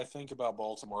find out, I think, about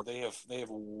Baltimore. They have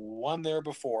won there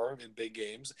before in big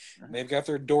games. And they've got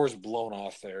their doors blown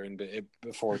off there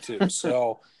before too.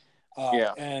 So,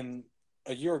 and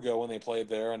a year ago when they played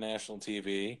there on national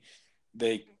TV,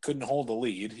 they couldn't hold the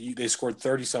lead. They scored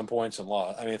 30-some points and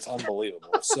lost. I mean, it's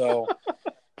unbelievable. So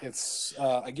it's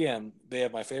again, they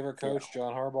have my favorite coach,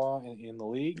 John Harbaugh, in the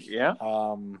league. Yeah.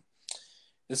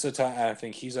 This is a time I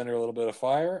think he's under a little bit of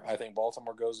fire. I think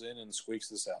Baltimore goes in and squeaks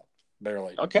this out.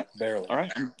 Barely. Okay. Barely. All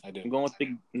right. I do. I'm going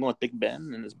with Big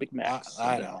Ben and his Big Macs.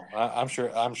 I know. I'm sure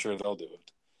they'll do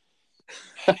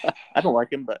it. I don't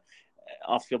like him, but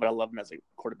off field, but I love him as a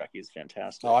quarterback. He's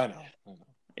fantastic. Oh, I know.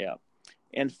 Yeah.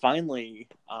 And finally,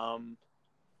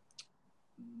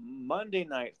 Monday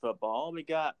Night Football, we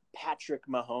got Patrick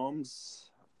Mahomes,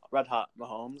 Red Hot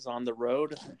Mahomes, on the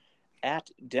road at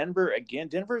Denver again.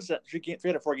 Denver's at 3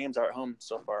 out of 4 games are at home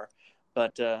so far,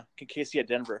 but KC at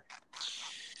Denver.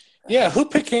 Yeah, who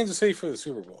picked Kansas City for the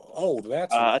Super Bowl? Oh,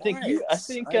 that's right. I think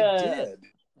I did.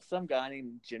 Some guy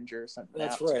named Ginger or something.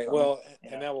 That's right. Well,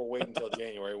 and now we'll wait until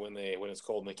January when it's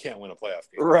cold and they can't win a playoff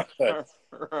game. Right.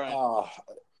 Right.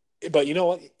 But you know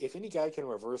what? If any guy can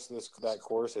reverse that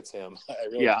course, it's him. I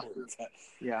really do.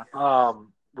 Yeah.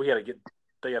 They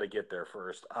got to get there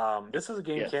first. This is a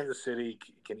game Kansas City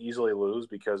can easily lose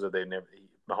because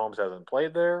Mahomes hasn't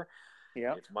played there.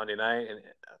 Yeah. It's Monday night,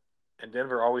 and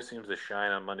Denver always seems to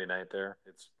shine on Monday night there.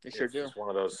 They sure do. It's one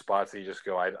of those spots that you just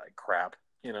go, I crap,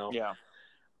 Yeah.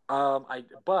 I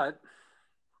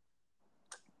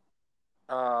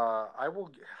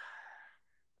will.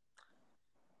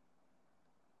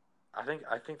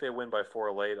 I think they win by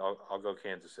 4 late. I'll go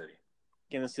Kansas City.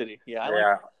 Kansas City, yeah. I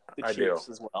like the Chiefs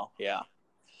as well. Yeah,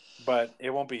 but it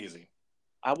won't be easy.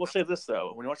 I will say this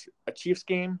though: when you watch a Chiefs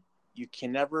game, you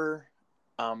can never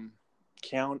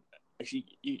count.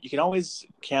 You can always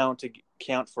count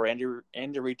for Andy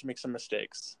Reid to make some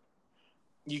mistakes.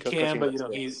 You can, but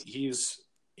he's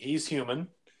human.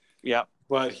 Yeah.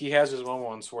 But he has his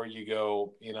moments where you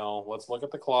go, let's look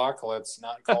at the clock. Let's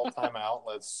not call timeout.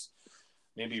 Let's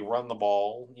maybe run the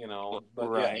ball, But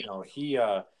right.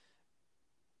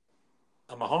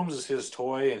 Mahomes is his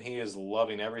toy, and he is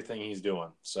loving everything he's doing.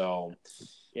 So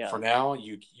for now,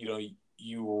 you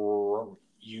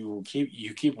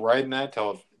keep riding that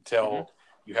till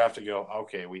you have to go.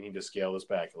 Okay, we need to scale this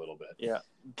back a little bit. Yeah,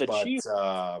 Chiefs.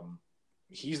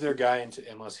 He's their guy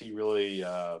unless he really,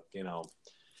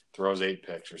 throws 8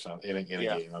 picks or something in a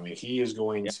game. I mean, he is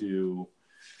going to.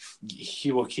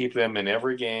 He will keep them in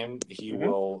every game. He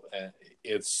will.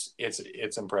 It's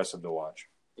impressive to watch.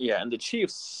 Yeah, and the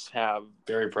Chiefs have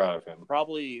very proud of him.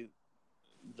 Probably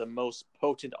the most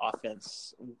potent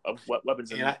offense of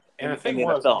weapons in the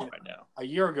NFL right now. A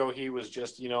year ago, he was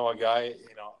just a guy,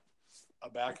 a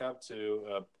backup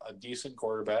to a decent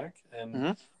quarterback,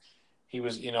 and he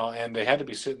was, and they had to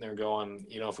be sitting there going,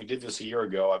 if we did this a year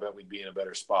ago, I bet we'd be in a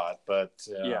better spot. But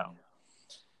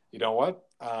you know what?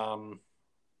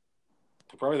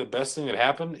 Probably the best thing that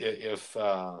happened if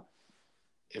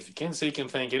Kansas City can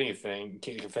thank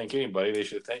anybody, they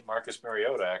should thank Marcus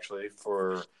Mariota actually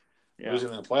for losing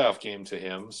that playoff game to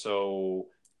him. So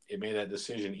it made that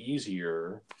decision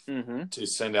easier to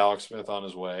send Alex Smith on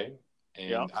his way.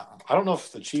 And I don't know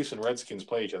if the Chiefs and Redskins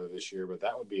play each other this year, but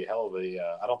that would be a hell of a.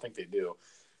 I don't think they do.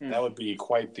 That would be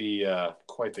quite the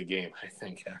game, I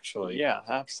think, actually. Yeah,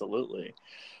 absolutely.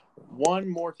 One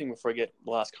more thing before I get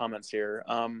the last comments here.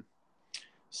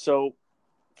 So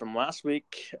from last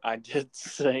week, I did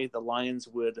say the Lions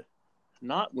would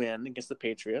not win against the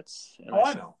Patriots. And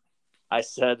I know. I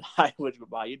said I would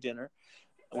buy you dinner,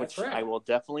 which I will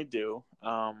definitely do.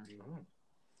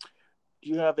 Do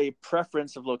you have a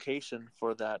preference of location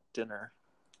for that dinner?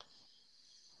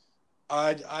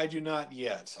 I do not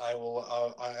yet. I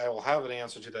will have an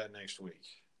answer to that next week.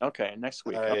 Okay, next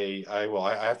week. I will.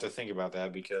 I have to think about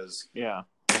that because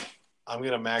I'm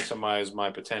going to maximize my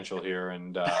potential here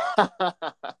and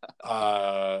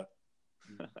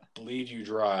bleed you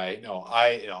dry. No,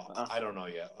 I don't know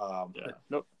yet. I'm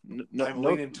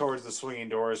leaning towards the swinging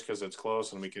doors because it's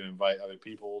close and we can invite other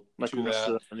people to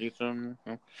that.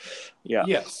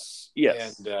 Yes.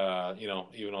 And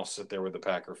even I'll sit there with the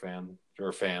Packer fans.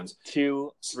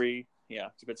 2, 3,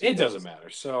 it doesn't matter.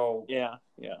 So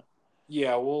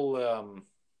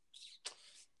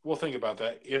we'll think about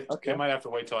that. I might have to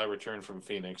wait till I return from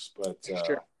Phoenix, but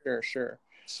sure.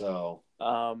 So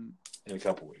in a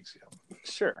couple weeks,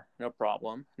 Sure, no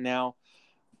problem. Now,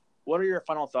 what are your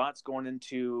final thoughts going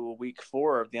into Week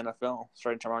 4 of the NFL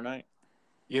starting tomorrow night?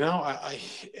 I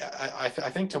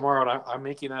think tomorrow I'm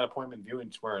making that appointment viewing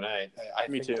tomorrow night.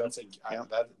 Me too. That's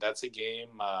a game.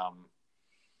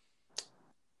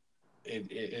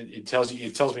 it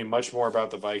tells me much more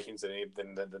about the Vikings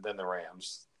than the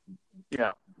Rams.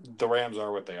 Yeah. The Rams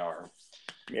are what they are.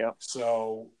 Yeah.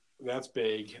 So that's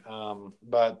big.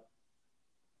 But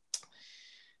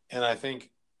I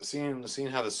think seeing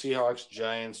how the Seahawks,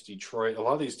 Giants, Detroit, a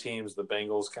lot of these teams, the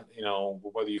Bengals,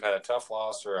 whether you've had a tough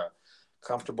loss or a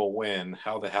comfortable win,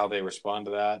 how they respond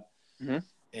to that. Mm-hmm.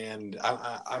 And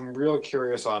I'm real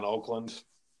curious on Oakland,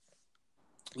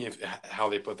 how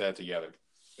they put that together.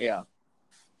 Yeah.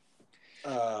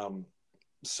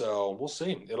 So we'll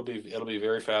see. It'll be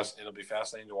very fast. It'll be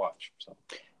fascinating to watch. So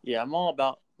yeah, I'm all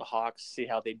about the Hawks. See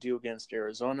how they do against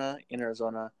Arizona in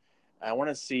Arizona. I want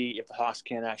to see if the Hawks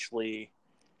can actually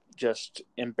just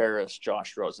embarrass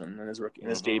Josh Rosen in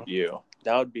his debut.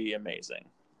 That would be amazing.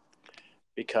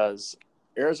 Because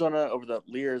Arizona over the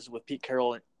years with Pete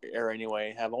Carroll era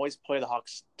anyway have always played the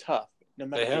Hawks tough. No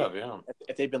matter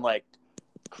if they've been like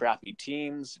crappy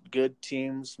teams, good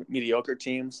teams, mediocre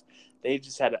teams, they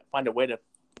just had to find a way to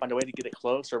get it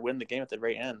close or win the game at the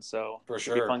very end. So for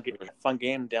sure, it'll be a fun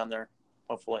game down there,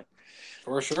 hopefully.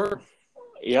 For sure.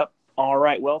 Yep. All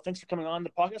right. Well, thanks for coming on the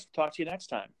podcast. We'll talk to you next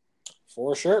time.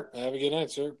 For sure. Have a good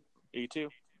night, sir. You too.